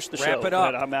 You finish the show. Wrap it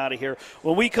up. But I'm out of here.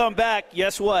 When we come back,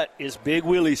 guess what? It's Big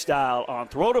Willie style on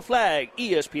Throw the Flag,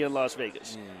 ESPN Las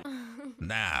Vegas.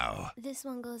 Now. This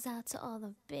one goes out to all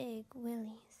the big Willies.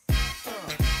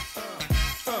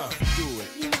 Do it.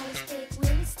 You know it's Big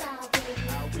Willie style, baby.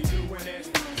 How we doing it?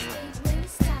 You know it's Big Willie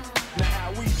style. Now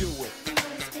how we do it? You know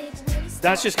it's Big Willie style.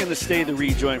 That's just going to stay the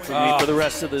rejoin for me for the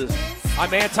rest of the.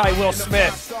 I'm anti-Will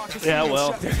Smith. Yeah,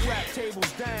 well,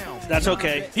 that's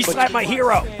okay. He slapped my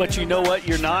hero. But you know what?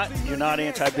 You're not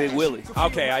anti-Big Willie.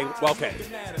 Okay, okay.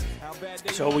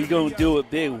 So we going to do it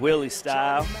Big Willie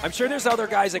style. I'm sure there's other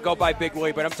guys that go by Big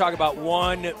Willie, but I'm talking about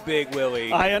one Big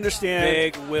Willie. I understand.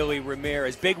 Big Willie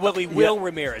Ramirez. Big Willie Will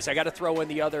Ramirez. I got to throw in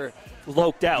the other.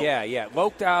 Loked out. Yeah.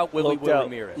 Loked out, Willie Will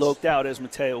Ramirez. Loked out, as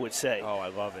Mateo would say. Oh, I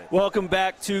love it. Welcome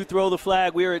back to Throw the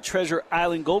Flag. We are at Treasure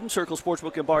Island Golden Circle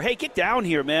Sportsbook and Bar. Hey, get down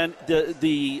here, man. The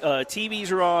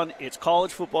TVs are on. It's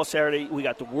college football Saturday. We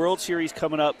got the World Series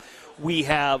coming up. We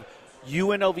have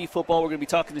UNLV football. We're going to be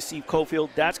talking to Steve Cofield.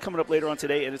 That's coming up later on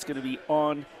today, and it's going to be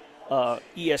on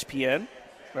ESPN,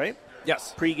 right?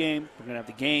 Yes. Pre-game. We're going to have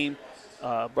the game.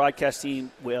 Broadcast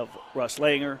team, we have Russ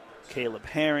Langer, Caleb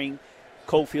Herring.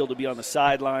 Cofield will be on the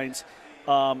sidelines.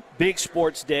 Big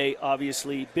sports day,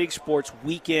 obviously. Big sports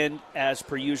weekend, as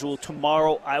per usual.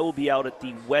 Tomorrow, I will be out at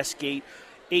the Westgate,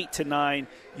 8 to 9,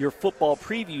 your football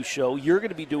preview show. You're going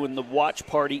to be doing the watch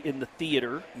party in the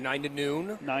theater. 9 to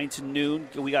noon. 9 to noon.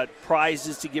 We got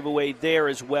prizes to give away there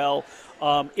as well.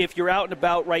 If you're out and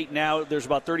about right now, there's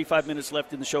about 35 minutes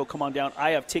left in the show. Come on down.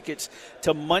 I have tickets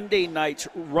to Monday night's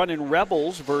Runnin'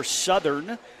 Rebels versus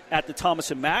Southern at the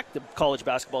Thomas & Mack. The college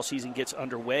basketball season gets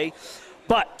underway.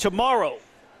 But tomorrow,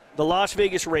 the Las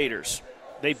Vegas Raiders,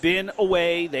 they've been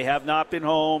away. They have not been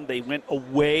home. They went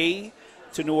away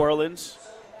to New Orleans.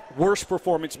 Worst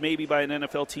performance maybe by an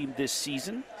NFL team this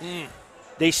season.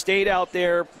 They stayed out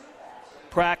there,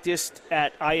 practiced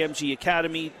at IMG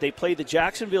Academy. They played the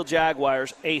Jacksonville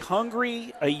Jaguars, a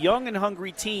young and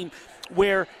hungry team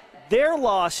where their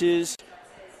losses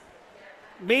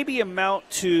maybe amount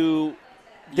to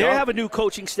they have a new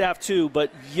coaching staff too,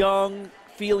 but young,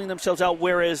 feeling themselves out,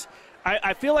 whereas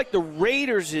I feel like the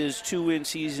Raiders' 2-win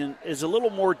season is a little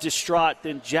more distraught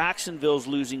than Jacksonville's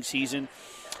losing season.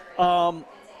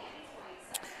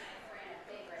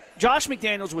 Josh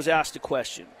McDaniels was asked a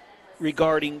question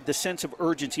regarding the sense of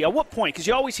urgency. At what point? Because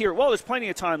you always hear, well, there's plenty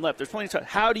of time left. There's plenty of time.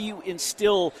 How do you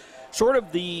instill sort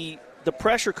of the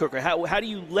pressure cooker? How do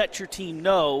you let your team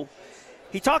know?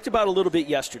 He talked about a little bit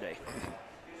yesterday.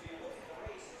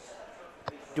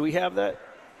 Do we have that?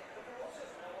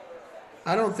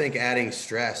 I don't think adding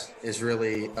stress is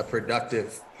really a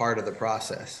productive part of the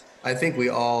process. I think we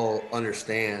all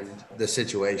understand the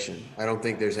situation. I don't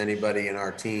think there's anybody in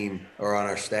our team or on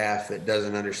our staff that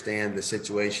doesn't understand the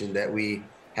situation that we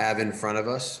have in front of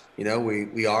us. You know,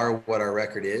 we are what our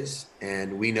record is,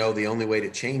 and we know the only way to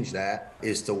change that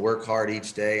is to work hard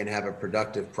each day and have a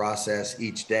productive process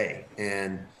each day,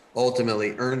 and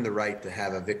ultimately earn the right to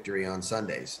have a victory on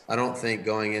Sundays. I don't think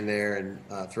going in there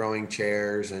and throwing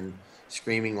chairs and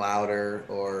screaming louder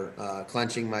or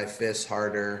clenching my fists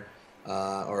harder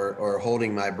or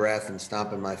holding my breath and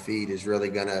stomping my feet is really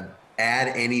going to add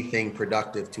anything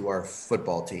productive to our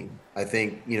football team. I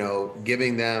think, you know,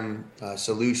 giving them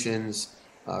solutions,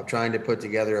 trying to put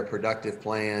together a productive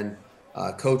plan,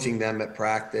 coaching them at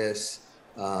practice,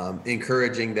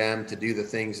 encouraging them to do the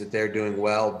things that they're doing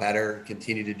well better,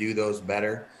 continue to do those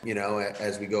better, you know,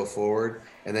 as we go forward,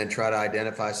 and then try to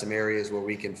identify some areas where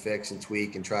we can fix and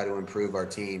tweak and try to improve our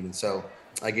team. And so,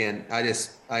 again,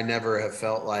 I never have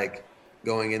felt like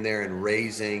going in there and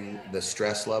raising the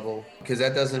stress level, because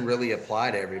that doesn't really apply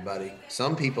to everybody.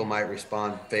 Some people might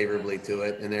respond favorably to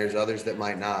it, and there's others that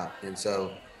might not. And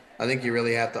so I think you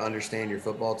really have to understand your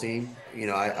football team. You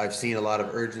know, I've seen a lot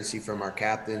of urgency from our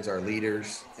captains, our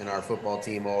leaders, and our football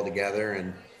team all together,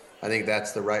 and I think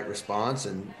that's the right response,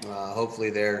 and hopefully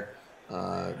they're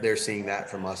seeing that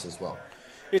from us as well.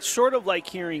 It's sort of like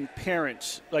hearing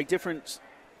parents, like different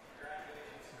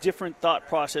thought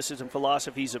processes and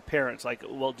philosophies of parents. Like,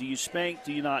 well, do you spank?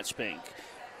 Do you not spank?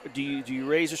 Do you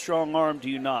raise a strong arm? Do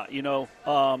you not? You know,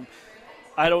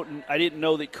 I didn't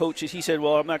know that coaches. He said,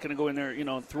 well, I'm not going to go in there. You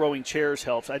know, throwing chairs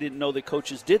helps. I didn't know that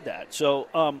coaches did that. So,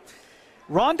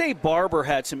 Rondé Barber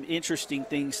had some interesting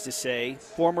things to say.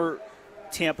 Former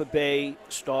Tampa Bay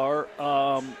star.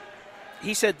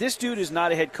 He said, this dude is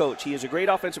not a head coach. He is a great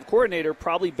offensive coordinator,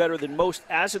 probably better than most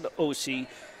as an OC,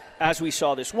 as we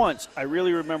saw this once. I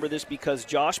really remember this because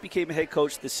Josh became a head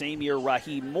coach the same year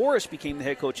Raheem Morris became the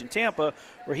head coach in Tampa.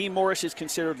 Raheem Morris is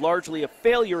considered largely a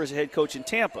failure as a head coach in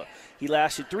Tampa. He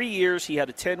lasted 3 years. He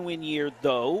had a 10-win year,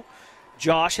 though.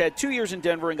 Josh had 2 years in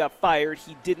Denver and got fired.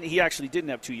 He actually didn't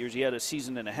have 2 years. He had a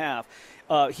season and a half.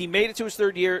 He made it to his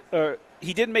third year.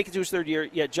 He didn't make it to his third year,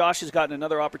 yet Josh has gotten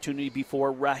another opportunity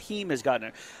before Raheem has gotten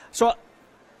it. So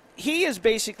he is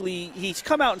basically, he's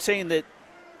come out and saying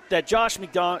that Josh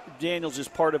McDaniels is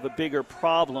part of a bigger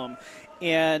problem,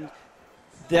 and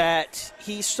that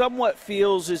he somewhat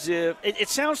feels as if it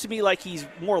sounds to me like he's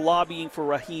more lobbying for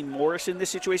Raheem Morris in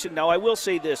this situation. Now, I will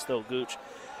say this, though, Gooch.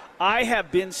 I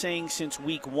have been saying since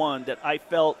week one that I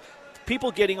felt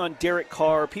people getting on Derek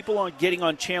Carr, getting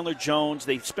on Chandler Jones,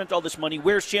 they spent all this money.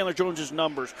 Where's Chandler Jones'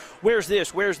 numbers? Where's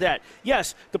this? Where's that?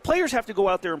 Yes, the players have to go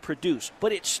out there and produce,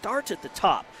 but it starts at the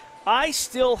top. I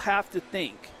still have to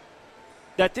think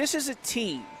that this is a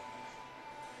team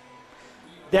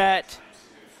that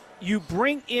you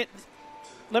bring in.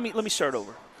 Let me start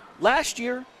over. Last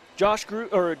year, John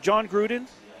Gruden,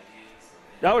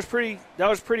 that was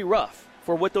pretty rough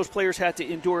for what those players had to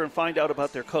endure and find out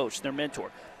about their coach, their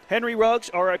mentor. Henry Ruggs,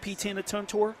 R.I.P. Tina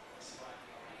Tuntor,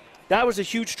 that was a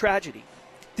huge tragedy.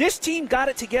 This team got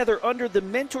it together under the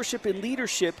mentorship and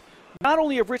leadership not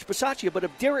only of Rich Bisaccia, but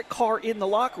of Derek Carr in the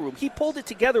locker room. He pulled it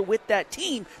together with that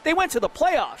team. They went to the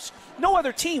playoffs. No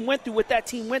other team went through what that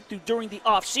team went through during the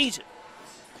offseason.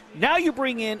 Now you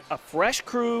bring in a fresh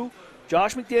crew,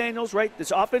 Josh McDaniels, right,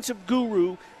 this offensive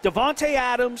guru, Devontae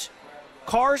Adams,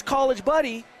 Carr's college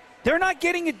buddy. They're not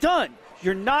getting it done.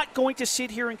 You're not going to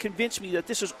sit here and convince me that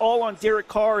this is all on Derek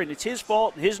Carr and it's his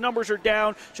fault and his numbers are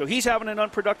down, so he's having an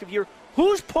unproductive year.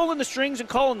 Who's pulling the strings and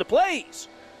calling the plays?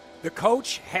 The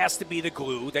coach has to be the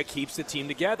glue that keeps the team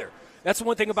together. That's the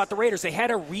one thing about the Raiders. They had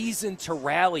a reason to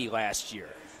rally last year.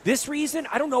 This reason,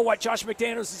 I don't know what Josh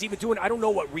McDaniels is even doing. I don't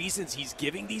know what reasons he's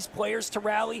giving these players to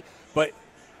rally, but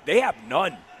they have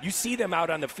none. You see them out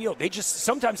on the field.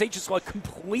 Sometimes they just look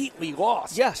completely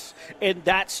lost. Yes, and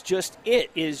that's just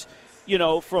it is, you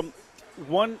know, from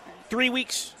 3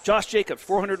 weeks, Josh Jacobs,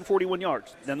 441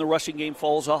 yards. Then the rushing game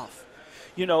falls off.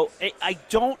 You know, I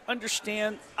don't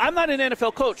understand. I'm not an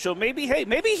NFL coach, so maybe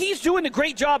he's doing a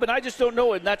great job and I just don't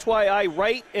know it, and that's why I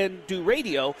write and do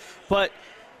radio. But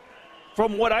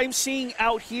from what I'm seeing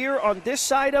out here on this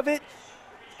side of it,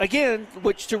 again,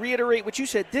 which to reiterate what you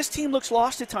said, this team looks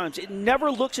lost at times. It never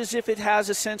looks as if it has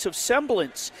a sense of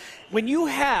semblance. When you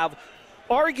have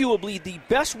arguably the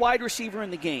best wide receiver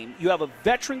in the game. You have a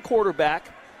veteran quarterback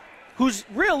who's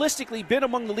realistically been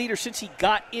among the leaders since he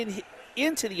got into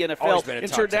the NFL in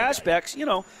certain aspects. You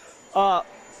know,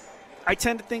 I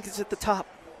tend to think it's at the top.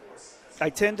 I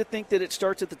tend to think that it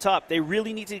starts at the top. They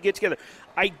really need to get together.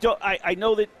 I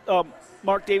know that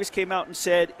Mark Davis came out and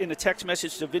said in a text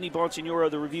message to Vinny Bonsignore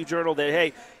of the Review Journal that,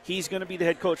 hey, he's going to be the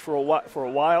head coach for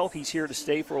a while. He's here to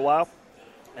stay for a while,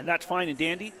 and that's fine and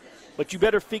dandy. But you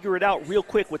better figure it out real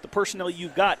quick with the personnel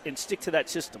you've got and stick to that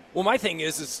system. Well, my thing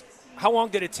is how long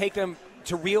did it take them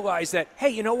to realize that, hey,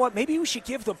 you know what, maybe we should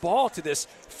give the ball to this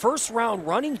first-round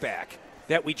running back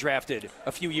that we drafted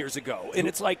a few years ago? And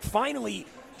it's like finally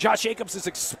Josh Jacobs is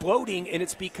exploding, and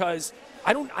it's because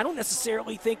I don't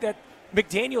necessarily think that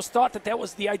McDaniels thought that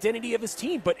was the identity of his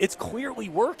team, but it's clearly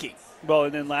working. Well,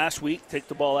 and then last week, take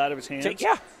the ball out of his hands.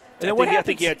 Yeah. And then what happens? I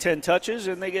think he had 10 touches,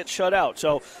 and they get shut out.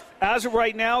 So as of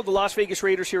right now, the Las Vegas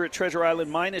Raiders here at Treasure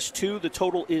Island, -2. The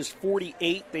total is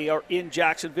 48. They are in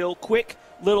Jacksonville. Quick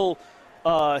little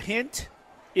hint,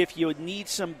 if you need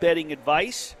some betting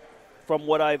advice from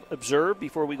what I've observed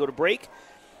before we go to break.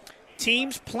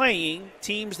 Teams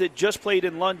that just played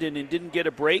in London and didn't get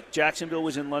a break. Jacksonville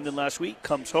was in London last week,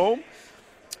 comes home.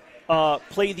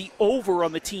 Play the over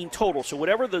on the team total. So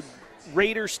whatever the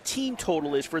Raiders team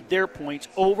total is for their points,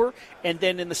 over. And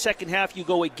then in the second half, you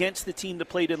go against the team that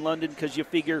played in London because you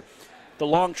figure the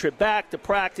long trip back, the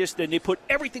practice, then they put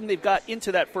everything they've got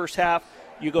into that first half.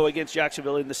 You go against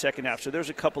Jacksonville in the second half. So there's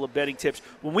a couple of betting tips.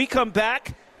 When we come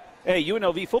back, hey,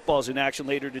 UNLV football is in action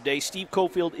later today. Steve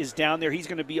Cofield is down there. He's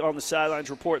going to be on the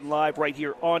sidelines reporting live right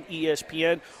here on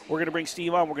ESPN. We're going to bring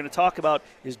Steve on. We're going to talk about,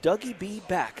 is Dougie B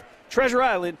back? Treasure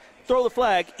Island, throw the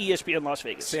flag, ESPN Las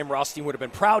Vegas. Sam Rothstein would have been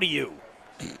proud of you.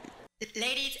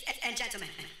 Ladies and gentlemen,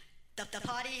 the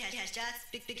party has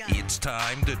just begun. It's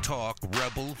time to talk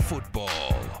Rebel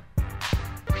football.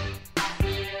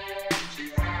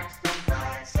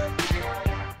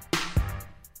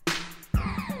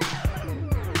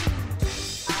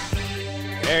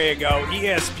 There you go,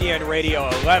 ESPN Radio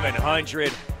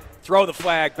 1100. Throw the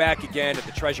flag back again at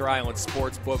the Treasure Island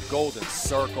Sportsbook Golden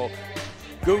Circle.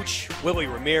 Gooch, Willie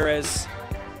Ramirez,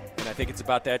 and I think it's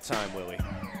about that time, Willie.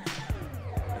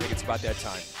 I think it's about that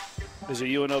time. Is it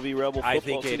UNLV Rebel football I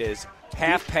think team? it is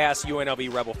half past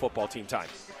UNLV Rebel football team time.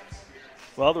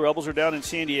 Well, the Rebels are down in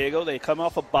San Diego. They come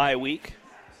off a bye week.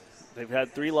 They've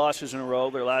had 3 losses in a row.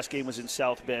 Their last game was in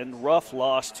South Bend. Rough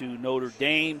loss to Notre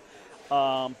Dame.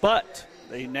 But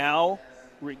they now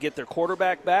get their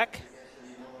quarterback back,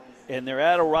 and they're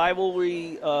at a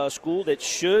rivalry school that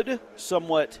should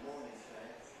somewhat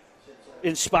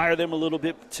inspire them a little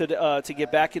bit to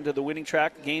get back into the winning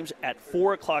track. Games at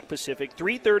 4 o'clock Pacific.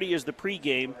 3:30 is the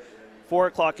pregame. 4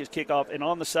 o'clock is kickoff. And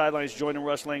on the sidelines, joining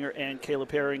Russ Langer and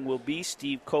Caleb Herring will be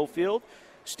Steve Cofield.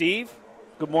 Steve,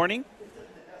 good morning.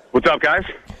 What's up, guys?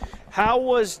 How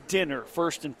was dinner,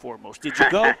 first and foremost? Did you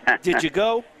go? Did you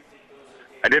go?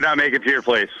 I did not make it to your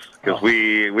place because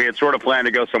we had sort of planned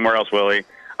to go somewhere else, Willie.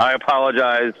 I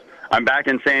apologize. I'm back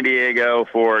in San Diego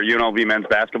for UNLV men's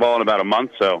basketball in about a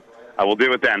month, so I will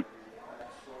do it then.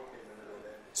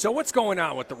 So what's going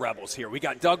on with the Rebels here? We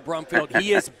got Doug Brumfield.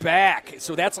 He is back,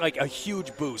 so that's like a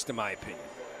huge boost in my opinion.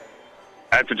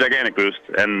 That's a gigantic boost.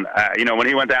 And, when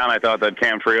he went down, I thought that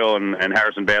Cam Friel and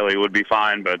Harrison Bailey would be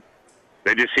fine, but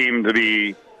they just seem to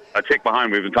be a tick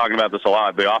behind. We've been talking about this a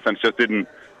lot. The offense just didn't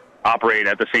operate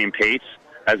at the same pace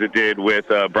as it did with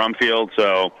Brumfield.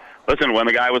 So, listen, when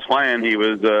the guy was playing, he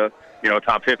was a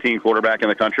top 15 quarterback in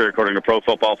the country according to Pro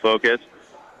Football Focus.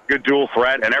 Good dual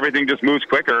threat, and everything just moves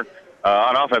quicker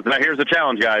on offense. Now, here's the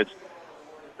challenge, guys.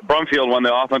 Brumfield, when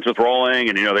the offense was rolling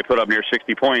and, they put up near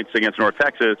 60 points against North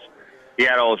Texas, he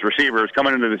had all his receivers.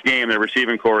 Coming into this game, their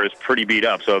receiving core is pretty beat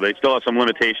up. So they still have some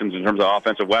limitations in terms of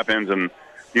offensive weapons. And,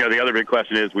 the other big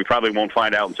question is we probably won't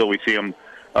find out until we see him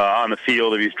on the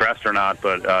field if he's dressed or not.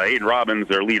 But Aiden Robbins,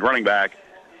 their lead running back,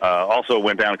 also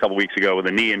went down a couple weeks ago with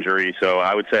a knee injury. So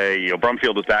I would say,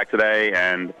 Brumfield is back today,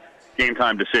 and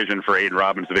game-time decision for Aiden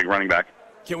Robbins, the big running back.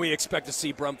 Can we expect to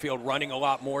see Brumfield running a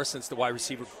lot more since the wide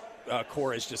receiver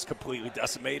core is just completely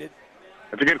decimated?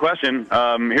 That's a good question.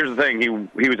 Here's the thing.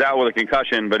 He was out with a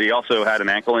concussion, but he also had an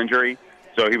ankle injury.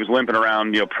 So he was limping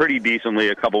around, pretty decently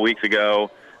a couple weeks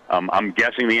ago. I'm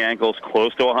guessing the ankle's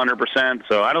close to 100%.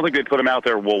 So I don't think they'd put him out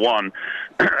there,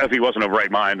 if he wasn't of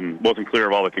right mind and wasn't clear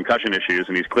of all the concussion issues,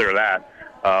 and he's clear of that.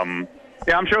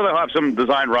 I'm sure they'll have some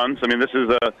design runs. I mean, this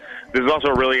is also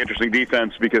a really interesting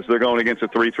defense because they're going against a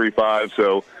 3-3-5,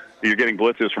 so you're getting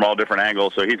blitzes from all different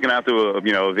angles. So he's going to have to,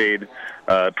 evade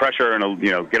pressure and,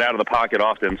 get out of the pocket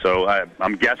often. So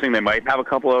I'm guessing they might have a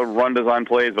couple of run design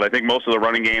plays, but I think most of the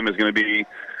running game is going to be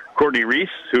Courtney Reese,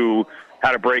 who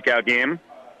had a breakout game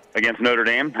against Notre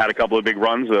Dame, had a couple of big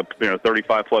runs of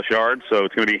 35-plus yards. So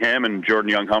it's going to be him and Jordan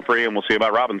Young-Humphrey, and we'll see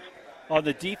about Robbins. On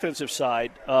the defensive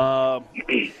side, the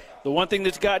one thing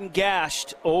that's gotten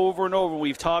gashed over and over,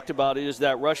 we've talked about it, is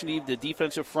that rush lead, the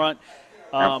defensive front.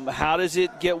 How does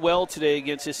it get well today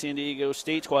against the San Diego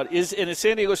State squad? Is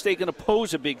San Diego State going to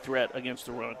pose a big threat against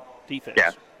the run defense?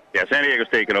 Yeah, San Diego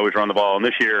State can always run the ball. And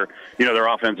this year, their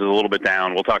offense is a little bit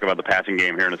down. We'll talk about the passing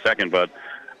game here in a second, but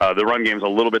the run game is a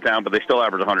little bit down, but they still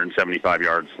average 175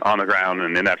 yards on the ground.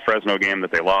 And in that Fresno game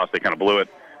that they lost, they kind of blew it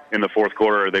in the fourth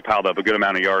quarter. They piled up a good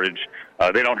amount of yardage.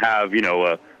 They don't have,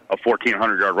 a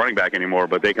 1,400-yard running back anymore,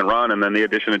 but they can run. And then the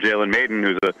addition of Jalen Maiden,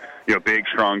 who's a big,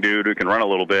 strong dude who can run a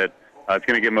little bit, it's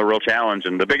going to give them a real challenge.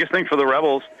 And the biggest thing for the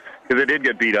Rebels, because they did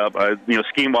get beat up,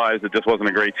 scheme-wise, it just wasn't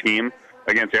a great scheme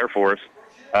against Air Force.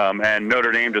 And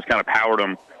Notre Dame just kind of powered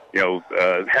them,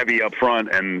 heavy up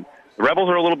front. And the Rebels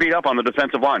are a little beat up on the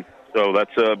defensive line. So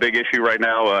that's a big issue right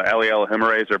now. Eliel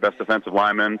Himare is their best defensive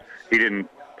lineman. He didn't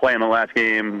play in the last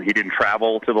game. He didn't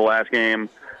travel to the last game.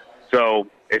 So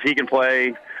if he can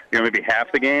play, maybe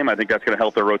half the game, I think that's going to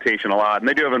help their rotation a lot. And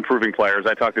they do have improving players.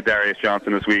 I talked to Darius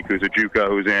Johnson this week, who's a JUCO,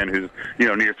 who's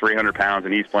near 300 pounds,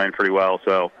 and he's playing pretty well.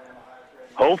 So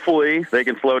hopefully they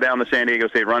can slow down the San Diego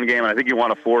State run game. And I think you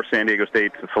want to force San Diego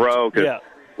State to throw, because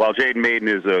while Jaden Maiden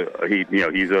is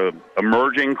he's a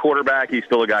emerging quarterback, he's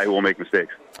still a guy who will make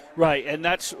mistakes. Right, and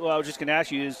that's what I was just going to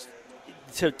ask you is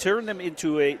to turn them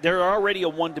into they're already a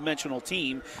one-dimensional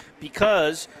team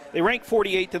because they rank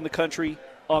 48th in the country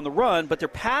on the run, but their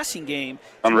passing game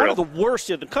is one of the worst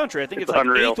in the country. I think it's like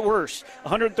unreal. 8th worst,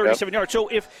 137 yards. So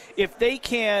if they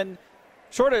can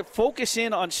sort of focus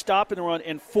in on stopping the run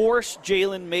and force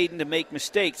Jalen Maiden to make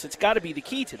mistakes, it's got to be the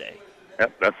key today.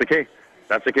 Yep, that's the key.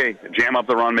 That's the key. Jam up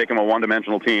the run, make them a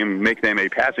one-dimensional team, make them a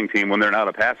passing team when they're not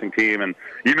a passing team. And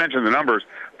you mentioned the numbers.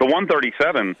 The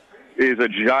 137 is a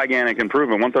gigantic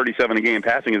improvement. 137 a game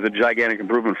passing is a gigantic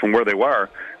improvement from where they were.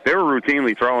 They were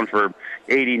routinely throwing for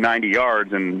 80, 90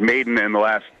 yards, and Maiden in the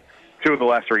last two of the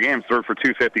last three games threw for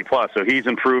 250-plus. So he's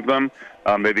improved them.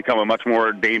 They become a much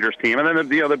more dangerous team. And then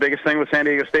the biggest thing with San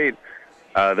Diego State,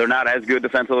 they're not as good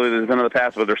defensively as they've been in the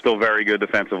past, but they're still very good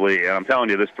defensively. And I'm telling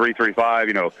you, this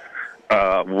 3-3-5,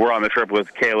 we're on the trip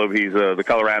with Caleb. He's the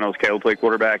Colorado's. Caleb played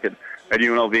quarterback at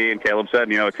UNLV, and Caleb said,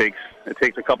 it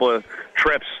takes a couple of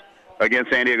trips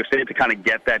against San Diego State to kind of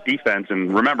get that defense.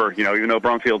 And remember, even though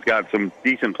Brumfield's got some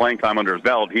decent playing time under his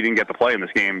belt, he didn't get to play in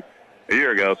this game a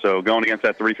year ago. So going against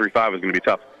that 3-3-5 is going to be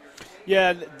tough.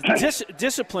 Yeah,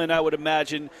 discipline, I would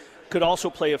imagine, could also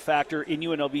play a factor in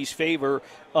UNLV's favor.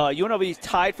 UNLV is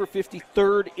tied for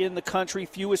 53rd in the country,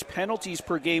 fewest penalties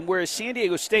per game, whereas San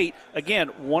Diego State, again,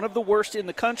 one of the worst in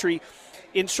the country,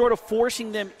 in sort of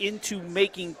forcing them into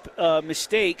making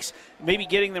mistakes, maybe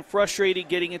getting them frustrated,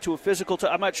 getting into a physical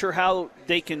I'm not sure how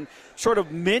they can sort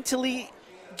of mentally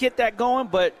get that going,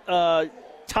 but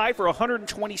tied for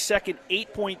 122nd,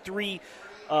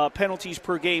 8.3 penalties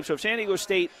per game. So if San Diego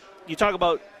State, you talk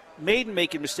about Maiden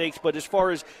making mistakes, but as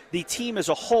far as the team as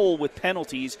a whole with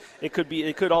penalties, it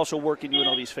could also work in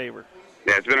UNLV's favor.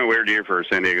 Yeah, it's been a weird year for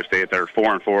San Diego State. They're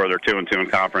 4-4. They're 2-2 in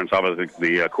conference.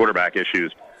 Obviously, the quarterback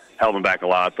issues held them back a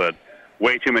lot, but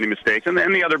way too many mistakes. And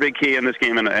the other big key in this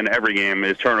game and every game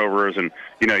is turnovers. And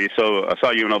I saw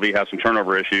UNLV have some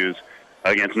turnover issues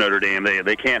against Notre Dame.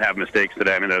 They can't have mistakes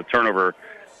today. I mean, the turnover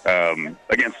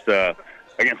against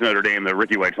Notre Dame, the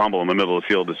Ricky White fumble in the middle of the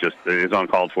field is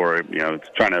uncalled for. It's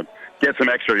trying to get some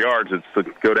extra yards. It's to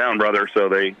go down, brother. So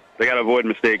they got to avoid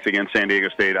mistakes against San Diego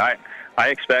State. I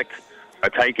expect a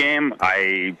tight game.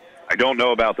 I don't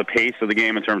know about the pace of the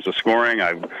game in terms of scoring.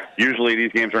 Usually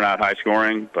these games are not high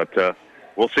scoring, but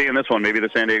we'll see in this one. Maybe the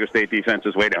San Diego State defense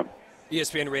is way down.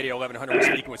 ESPN Radio 1100,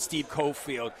 we're speaking with Steve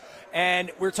Cofield.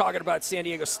 And we're talking about San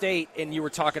Diego State, and you were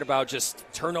talking about just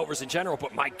turnovers in general.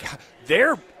 But, my God,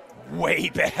 they're way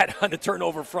bad on the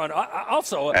turnover front.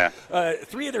 Also,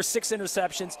 3 of their 6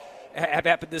 interceptions have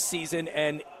happened this season.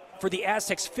 And for the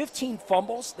Aztecs, 15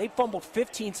 fumbles. They fumbled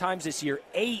 15 times this year.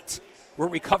 8 were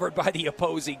recovered by the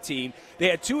opposing team. They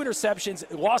had 2 interceptions,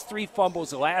 lost 3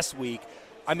 fumbles last week.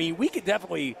 I mean, we could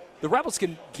definitely – the Rebels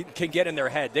can get in their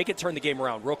head. They could turn the game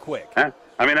around real quick. I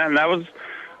mean, and that was –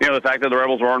 the fact that the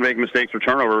Rebels weren't making mistakes or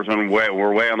turnovers and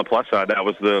we're way on the plus side, that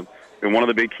was one of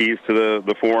the big keys to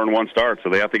the 4-1 start. So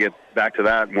they have to get back to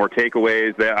that, more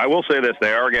takeaways. I will say this,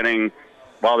 they are getting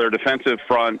 – while their defensive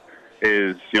front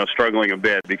is, struggling a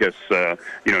bit because,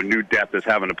 new depth is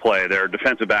having to play, their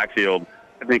defensive backfield,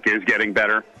 I think, is getting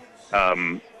better. They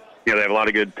have a lot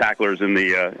of good tacklers in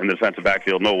the defensive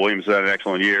backfield. Noah Williams had an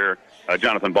excellent year.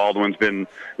 Jonathan Baldwin's been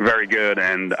very good.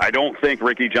 And I don't think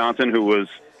Ricky Johnson, who was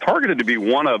targeted to be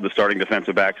one of the starting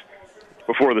defensive backs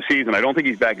before the season. I don't think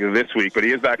he's back this week, but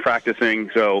he is back practicing.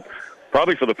 So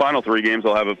probably for the final 3 games,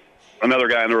 they'll have another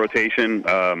guy in the rotation.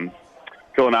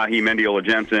 Kilanahi Mendiola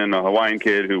Jensen, a Hawaiian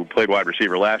kid who played wide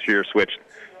receiver last year, switched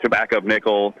to backup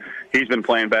nickel. He's been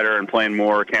playing better and playing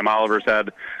more. Cam Oliver's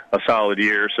had a solid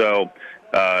year. So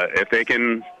if they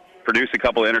can produce a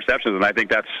couple of interceptions, and I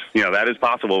think that is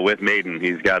possible with Maiden.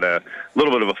 He's got a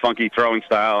little bit of a funky throwing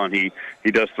style, and he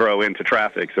does throw into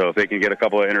traffic. So if they can get a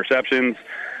couple of interceptions,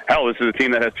 hell, this is a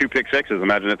team that has 2 pick sixes.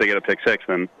 Imagine if they get a pick six,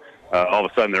 then all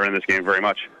of a sudden they're in this game very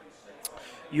much.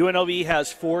 UNLV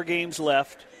has 4 games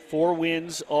left, 4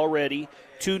 wins already,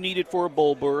 2 needed for a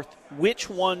bowl berth. Which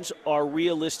ones are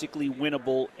realistically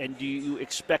winnable, and do you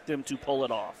expect them to pull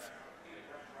it off?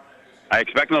 I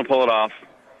expect them to pull it off.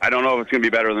 I don't know if it's going to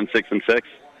be better than 6-6.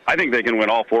 I think they can win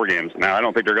all 4 games. Now, I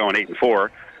don't think they're going 8-4.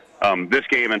 This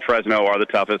game and Fresno are the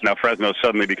toughest. Now, Fresno's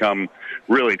suddenly become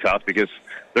really tough because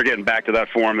they're getting back to that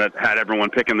form that had everyone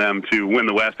picking them to win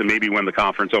the West and maybe win the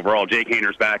conference overall. Jake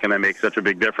Hayner's back, and that makes such a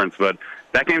big difference. But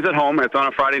that game's at home. It's on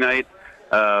a Friday night.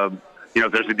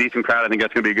 If there's a decent crowd, I think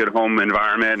that's going to be a good home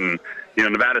environment. And,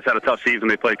 Nevada's had a tough season.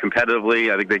 They played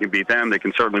competitively. I think they can beat them. They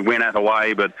can certainly win at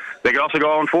Hawaii, but they can also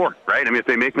go 0-4, right? I mean, if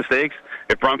they make mistakes,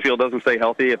 if Brumfield doesn't stay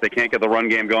healthy, if they can't get the run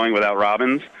game going without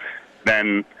Robbins,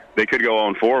 then they could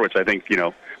go 0-4, which I think,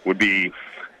 would be,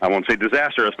 I won't say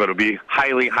disastrous, but it would be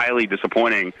highly, highly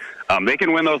disappointing. They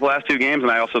can win those last 2 games,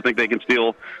 and I also think they can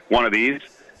steal one of these.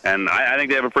 And I think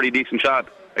they have a pretty decent shot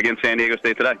against San Diego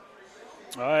State today.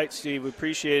 All right, Steve, we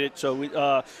appreciate it.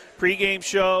 So, pregame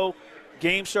show,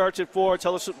 game starts at 4.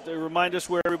 Remind us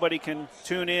where everybody can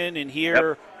tune in and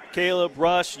hear Caleb,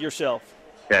 Russ, yourself.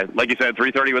 Yeah, like you said,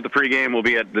 3:30 with the pregame. We'll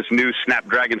be at this new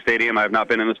Snapdragon Stadium. I have not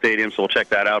been in the stadium, so we'll check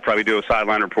that out. Probably do a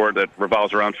sideline report that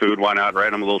revolves around food. Why not,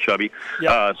 right? I'm a little chubby.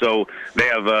 Yep. So they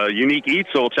have unique eats,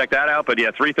 so we'll check that out. But,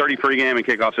 3:30 pregame and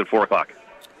kickoffs at 4 o'clock.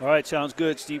 All right, sounds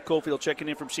good. Steve Cofield checking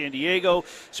in from San Diego.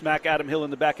 Smack Adam Hill in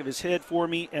the back of his head for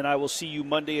me, and I will see you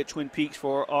Monday at Twin Peaks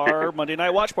for our Monday Night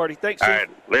Watch Party. Thanks, Steve. All right,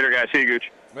 later, guys. See you,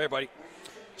 Gooch. Hey, buddy.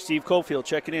 Steve Cofield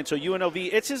checking in. So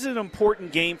UNLV, it's an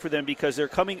important game for them because they're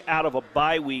coming out of a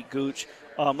bye week, Gooch.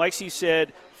 Like Steve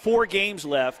said, 4 games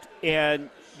left, and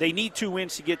they need 2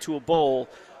 wins to get to a bowl.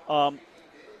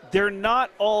 They're not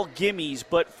all gimmies,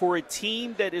 but for a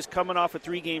team that is coming off a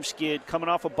 3-game skid, coming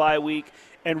off a bye week,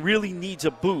 and really needs a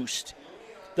boost,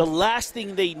 the last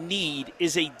thing they need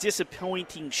is a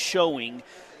disappointing showing.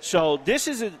 So this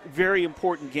is a very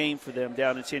important game for them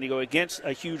down in San Diego against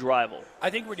a huge rival. I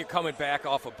think when you're coming back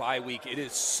off a bye week, it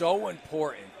is so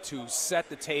important to set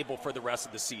the table for the rest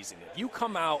of the season. If you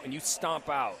come out and you stomp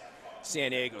out San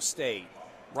Diego State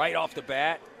right off the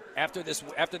bat, after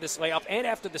this layoff and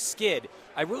after the skid,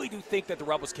 I really do think that the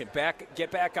Rebels can get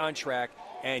back on track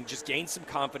and just gain some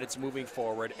confidence moving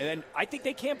forward. And then I think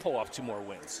they can pull off 2 more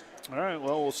wins. All right,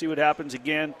 well, we'll see what happens.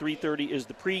 Again, 3:30 is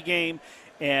the pregame,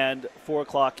 and 4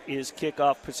 o'clock is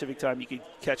kickoff Pacific time. You can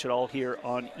catch it all here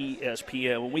on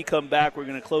ESPN. When we come back, we're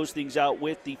going to close things out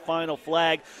with the final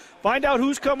flag. Find out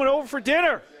who's coming over for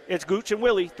dinner. It's Gooch and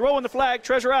Willie throwing the flag,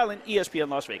 Treasure Island, ESPN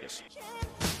Las Vegas.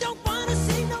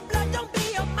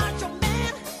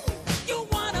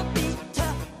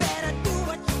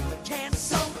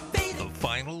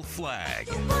 Final flag.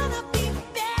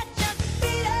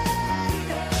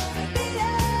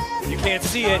 You can't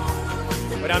see it,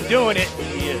 but I'm doing it.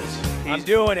 He is. I'm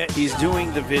doing it. He's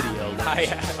doing the video.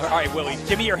 All right, Willie,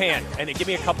 give me your hand, and then give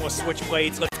me a couple of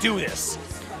switchblades. Let's do this.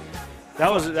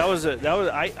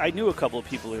 I knew a couple of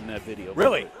people in that video.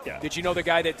 Really? Yeah. Did you know the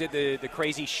guy that did the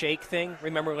crazy shake thing?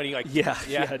 Remember when he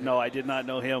Yeah. No, I did not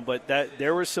know him, but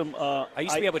there were some. I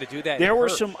used to be able to do that. There were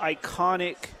some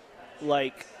iconic,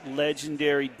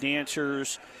 legendary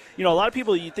dancers. A lot of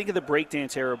people, you think of the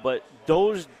breakdance era, but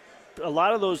a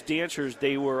lot of those dancers,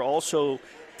 they were also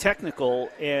technical,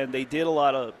 and they did a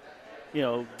lot of,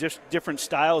 just different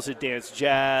styles of dance,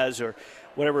 jazz or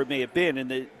whatever it may have been,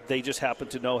 and they just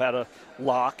happened to know how to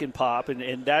lock and pop,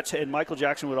 and Michael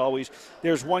Jackson would always.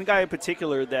 There's one guy in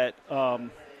particular that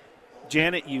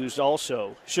Janet used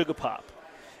also, Sugar Pop,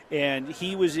 and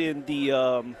he was in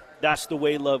the That's the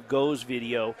Way Love Goes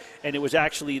video, and it was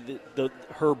actually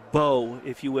her beau,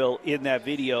 if you will, in that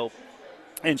video.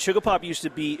 And Sugar Pop used to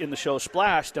be in the show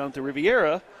Splash down at the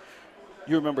Riviera.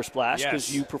 You remember Splash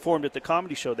because you performed at the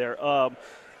comedy show there.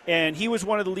 And he was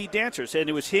one of the lead dancers. And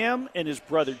it was him and his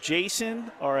brother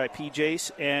Jason, R.I.P.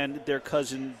 Jace, and their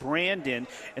cousin Brandon.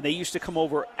 And they used to come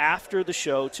over after the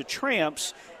show to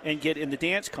Tramps and get in the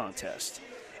dance contest.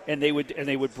 And they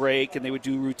would break and they would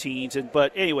do routines.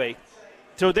 But anyway,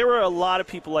 so there were a lot of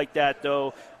people like that,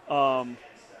 though.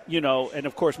 and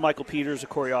of course Michael Peters, a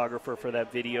choreographer for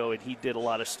that video, and he did a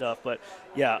lot of stuff. But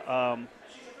yeah,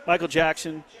 Michael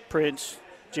Jackson, Prince,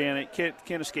 Janet,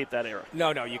 can't escape that era.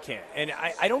 No, you can't. And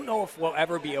I don't know if we'll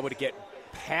ever be able to get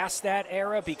past that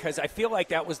era, because I feel like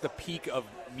that was the peak of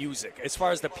music, as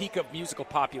far as the peak of musical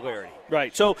popularity.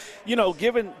 Right. So,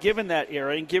 given that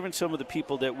era and given some of the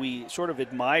people that we sort of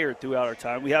admired throughout our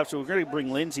time, we're going to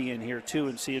bring Lindsay in here too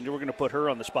and we're going to put her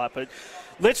on the spot. But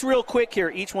let's real quick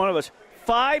here, each one of us,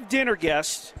 5 dinner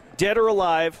guests, dead or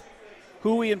alive,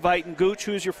 who we invite. And Gooch,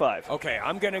 who's your 5? Okay,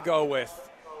 I'm going to go with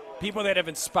people that have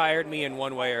inspired me in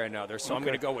one way or another. So I'm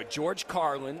going to go with George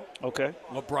Carlin. Okay.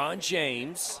 LeBron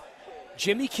James.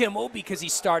 Jimmy Kimmel, because he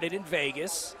started in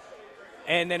Vegas.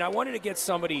 And then I wanted to get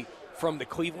somebody from the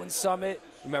Cleveland Summit.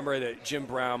 Remember that Jim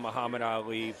Brown, Muhammad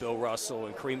Ali, Bill Russell,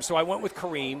 and Kareem. So I went with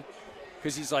Kareem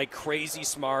because he's like crazy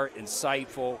smart,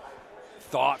 insightful,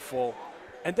 thoughtful.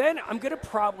 And then I'm going to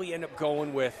probably end up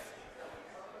going with,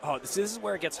 this is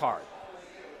where it gets hard.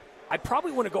 I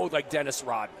probably want to go with like Dennis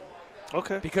Rodman.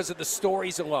 Okay. Because of the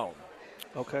stories alone.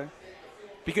 Okay.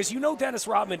 Because Dennis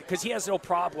Rodman, because he has no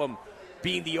problem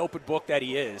being the open book that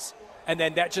he is, and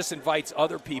then that just invites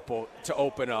other people to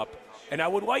open up. And I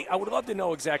would love to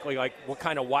know exactly like what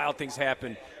kind of wild things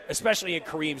happen, especially in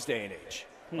Kareem's day and age,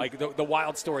 like the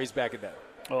wild stories back in then.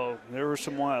 Oh, there were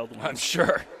some wild ones. I'm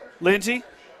sure. Lindsay?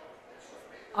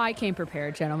 I came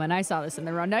prepared, gentlemen. I saw this in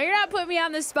the run. Now, you're not putting me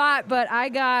on the spot, but I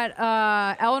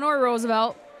got Eleanor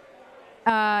Roosevelt,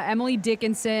 Emily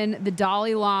Dickinson, the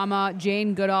Dalai Lama,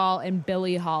 Jane Goodall, and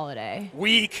Billie Holiday.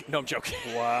 Weak. No, I'm joking.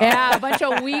 Wow. Yeah, a bunch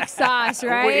of weak sauce,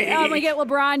 right? I'm going to get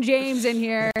LeBron James in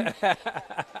here.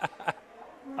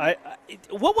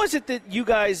 What was it that you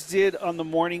guys did on the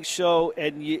morning show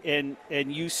and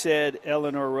you said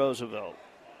Eleanor Roosevelt?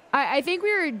 I think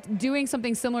we were doing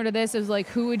something similar to this. It was like,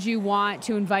 who would you want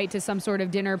to invite to some sort of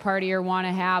dinner party or want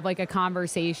to have like a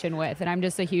conversation with? And I'm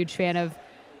just a huge fan of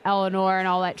Eleanor and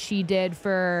all that she did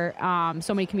for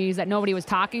so many communities that nobody was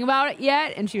talking about it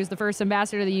yet, and she was the first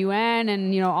ambassador to the UN,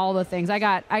 and all the things. I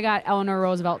got Eleanor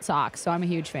Roosevelt socks, so I'm a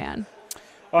huge fan.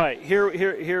 All right,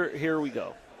 here we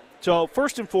go. So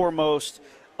first and foremost,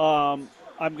 I'm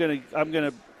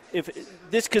gonna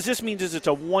because this means it's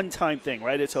a one-time thing,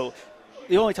 right? It's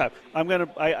the only time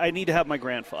I need to have my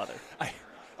grandfather.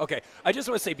 Okay, I just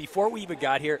want to say, before we even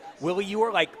got here, Willie, you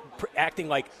were like acting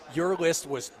like your list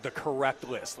was the correct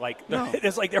list. Like, no.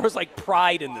 It's like there was like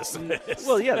pride in this list.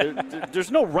 Well, yeah, there's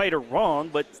no right or wrong,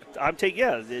 but I'm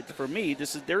taking, for me,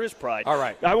 there is pride. All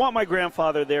right. I want my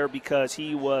grandfather there because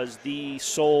he was the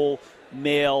sole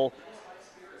male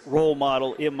role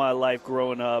model in my life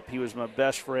growing up. He was my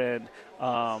best friend.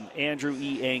 Andrew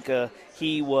E. Anka,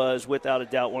 he was without a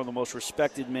doubt one of the most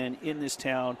respected men in this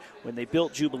town. When they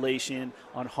built Jubilation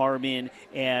on Harmon,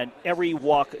 and every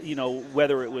walk,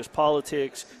 whether it was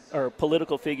politics or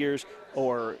political figures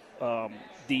or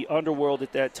the underworld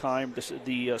at that time, the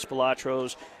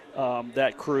Spilatros,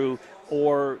 that crew,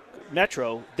 or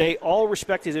Metro, they all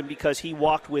respected him because he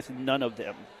walked with none of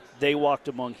them. They walked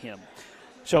among him.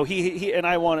 So he and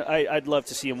I'd love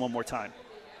to see him one more time.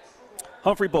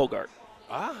 Humphrey Bogart.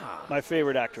 My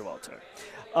favorite actor of all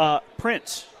time.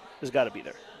 Prince has got to be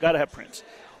there. Got to have Prince.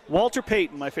 Walter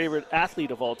Payton, my favorite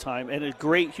athlete of all time, and a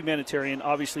great humanitarian.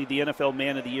 Obviously, the NFL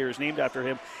Man of the Year is named after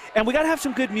him. And we got to have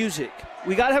some good music.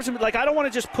 We got to have some, I don't want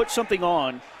to just put something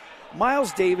on.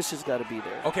 Miles Davis has got to be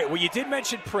there. Okay, well, you did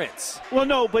mention Prince. Well,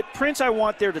 no, but Prince I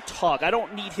want there to talk. I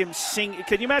don't need him sing.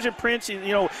 Can you imagine Prince,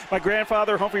 my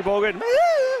grandfather, Humphrey Bogart,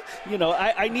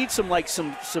 I need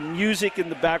some music in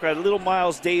the background, a little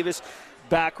Miles Davis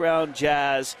background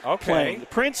jazz playing.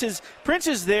 Prince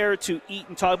is there to eat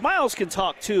and talk. Miles can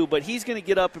talk too, but he's going to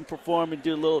get up and perform and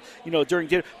do a little, during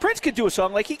dinner. Prince could do a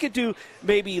song. Like, he could do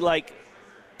maybe like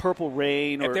Purple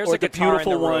Rain or the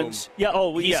Beautiful Ones.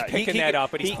 Yeah, he's picking that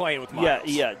up, and he's playing with Miles.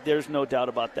 Yeah, there's no doubt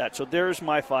about that. So there's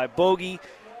my 5. Bogey,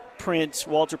 Prince,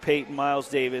 Walter Payton, Miles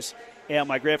Davis, and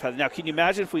my grandfather. Now, can you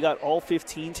imagine if we got all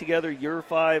 15 together, your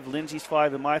 5, Lindsay's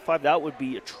 5, and my 5? That would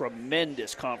be a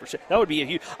tremendous conversation. That would be a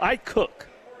huge – I'd cook.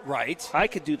 Right. I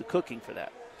could do the cooking for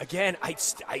that. Again, I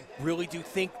really do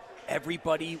think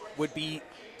everybody would be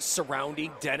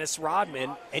surrounding Dennis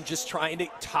Rodman and just trying to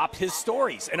top his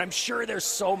stories. And I'm sure there's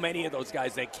so many of those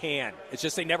guys that can. It's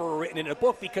just they never were written in a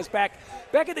book, because back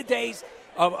in the days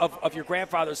of your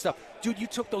grandfather's stuff, dude, you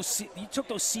took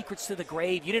those secrets to the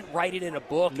grave. You didn't write it in a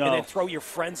book and then throw your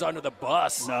friends under the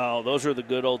bus. No, those are the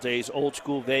good old days, old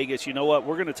school Vegas. You know what?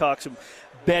 We're going to talk some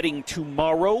betting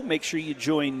tomorrow. Make sure you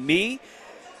join me.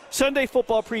 Sunday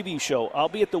football preview show. I'll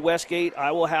be at the Westgate.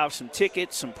 I will have some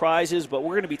tickets, some prizes, but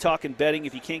we're going to be talking betting.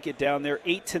 If you can't get down there,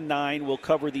 8 to 9, we'll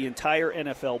cover the entire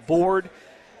NFL board.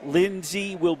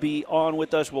 Lindsay will be on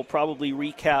with us. We'll probably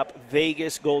recap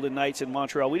Vegas, Golden Knights, and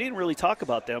Montreal. We didn't really talk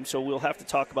about them, so we'll have to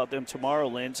talk about them tomorrow,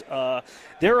 Linz.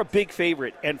 They're a big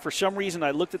favorite, and for some reason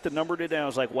I looked at the number today and I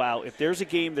was like, wow, if there's a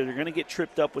game that they're going to get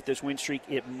tripped up with this win streak,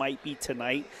 it might be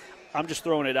tonight. I'm just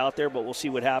throwing it out there, but we'll see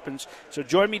what happens. So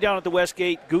join me down at the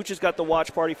Westgate. Gooch has got the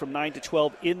watch party from 9 to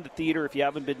 12 in the theater. If you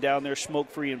haven't been down there,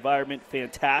 smoke-free environment,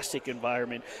 fantastic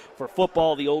environment for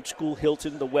football, the old school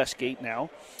Hilton, the Westgate now.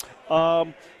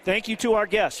 Thank you to our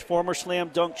guests, former slam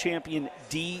dunk champion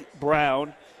Dee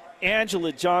Brown,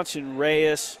 Anjelah Johnson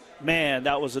Reyes. Man,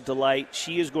 that was a delight.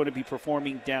 She is going to be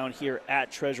performing down here at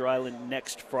Treasure Island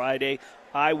next Friday.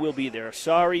 I will be there.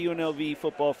 Sorry, UNLV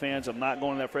football fans, I'm not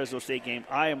going to that Fresno State game.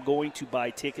 I am going to buy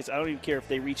tickets. I don't even care if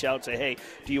they reach out and say, hey,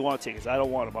 do you want tickets? I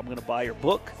don't want them. I'm going to buy your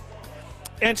book.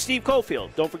 And Steve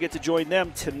Cofield, don't forget to join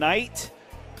them tonight,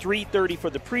 3:30 for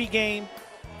the pregame.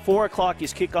 4 o'clock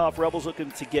is kickoff. Rebels looking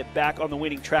to get back on the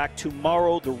winning track.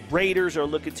 Tomorrow, the Raiders are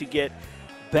looking to get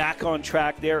back on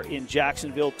track there in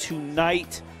Jacksonville.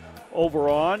 Tonight, over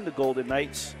on the Golden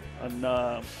Knights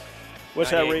on,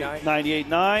 what's that rate?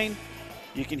 98.9.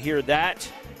 You can hear that.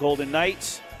 Golden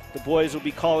Knights. The boys will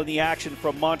be calling the action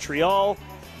from Montreal.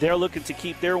 They're looking to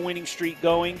keep their winning streak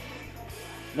going.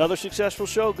 Another successful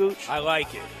show, Gooch. I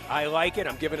like it. I like it.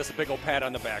 I'm giving us a big old pat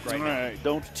on the back right now. All right.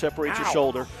 Don't separate your Ow.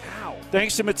 shoulder. Ow.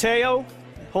 Thanks to Mateo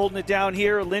holding it down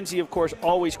here. Lindsay, of course,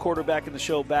 always quarterbacking the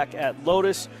show back at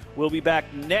Lotus. We'll be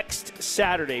back next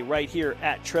Saturday right here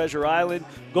at Treasure Island.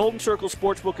 Golden Circle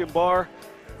Sportsbook and Bar.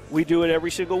 We do it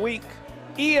every single week.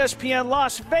 ESPN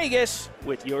Las Vegas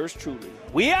with yours truly.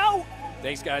 We out.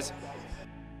 Thanks, guys.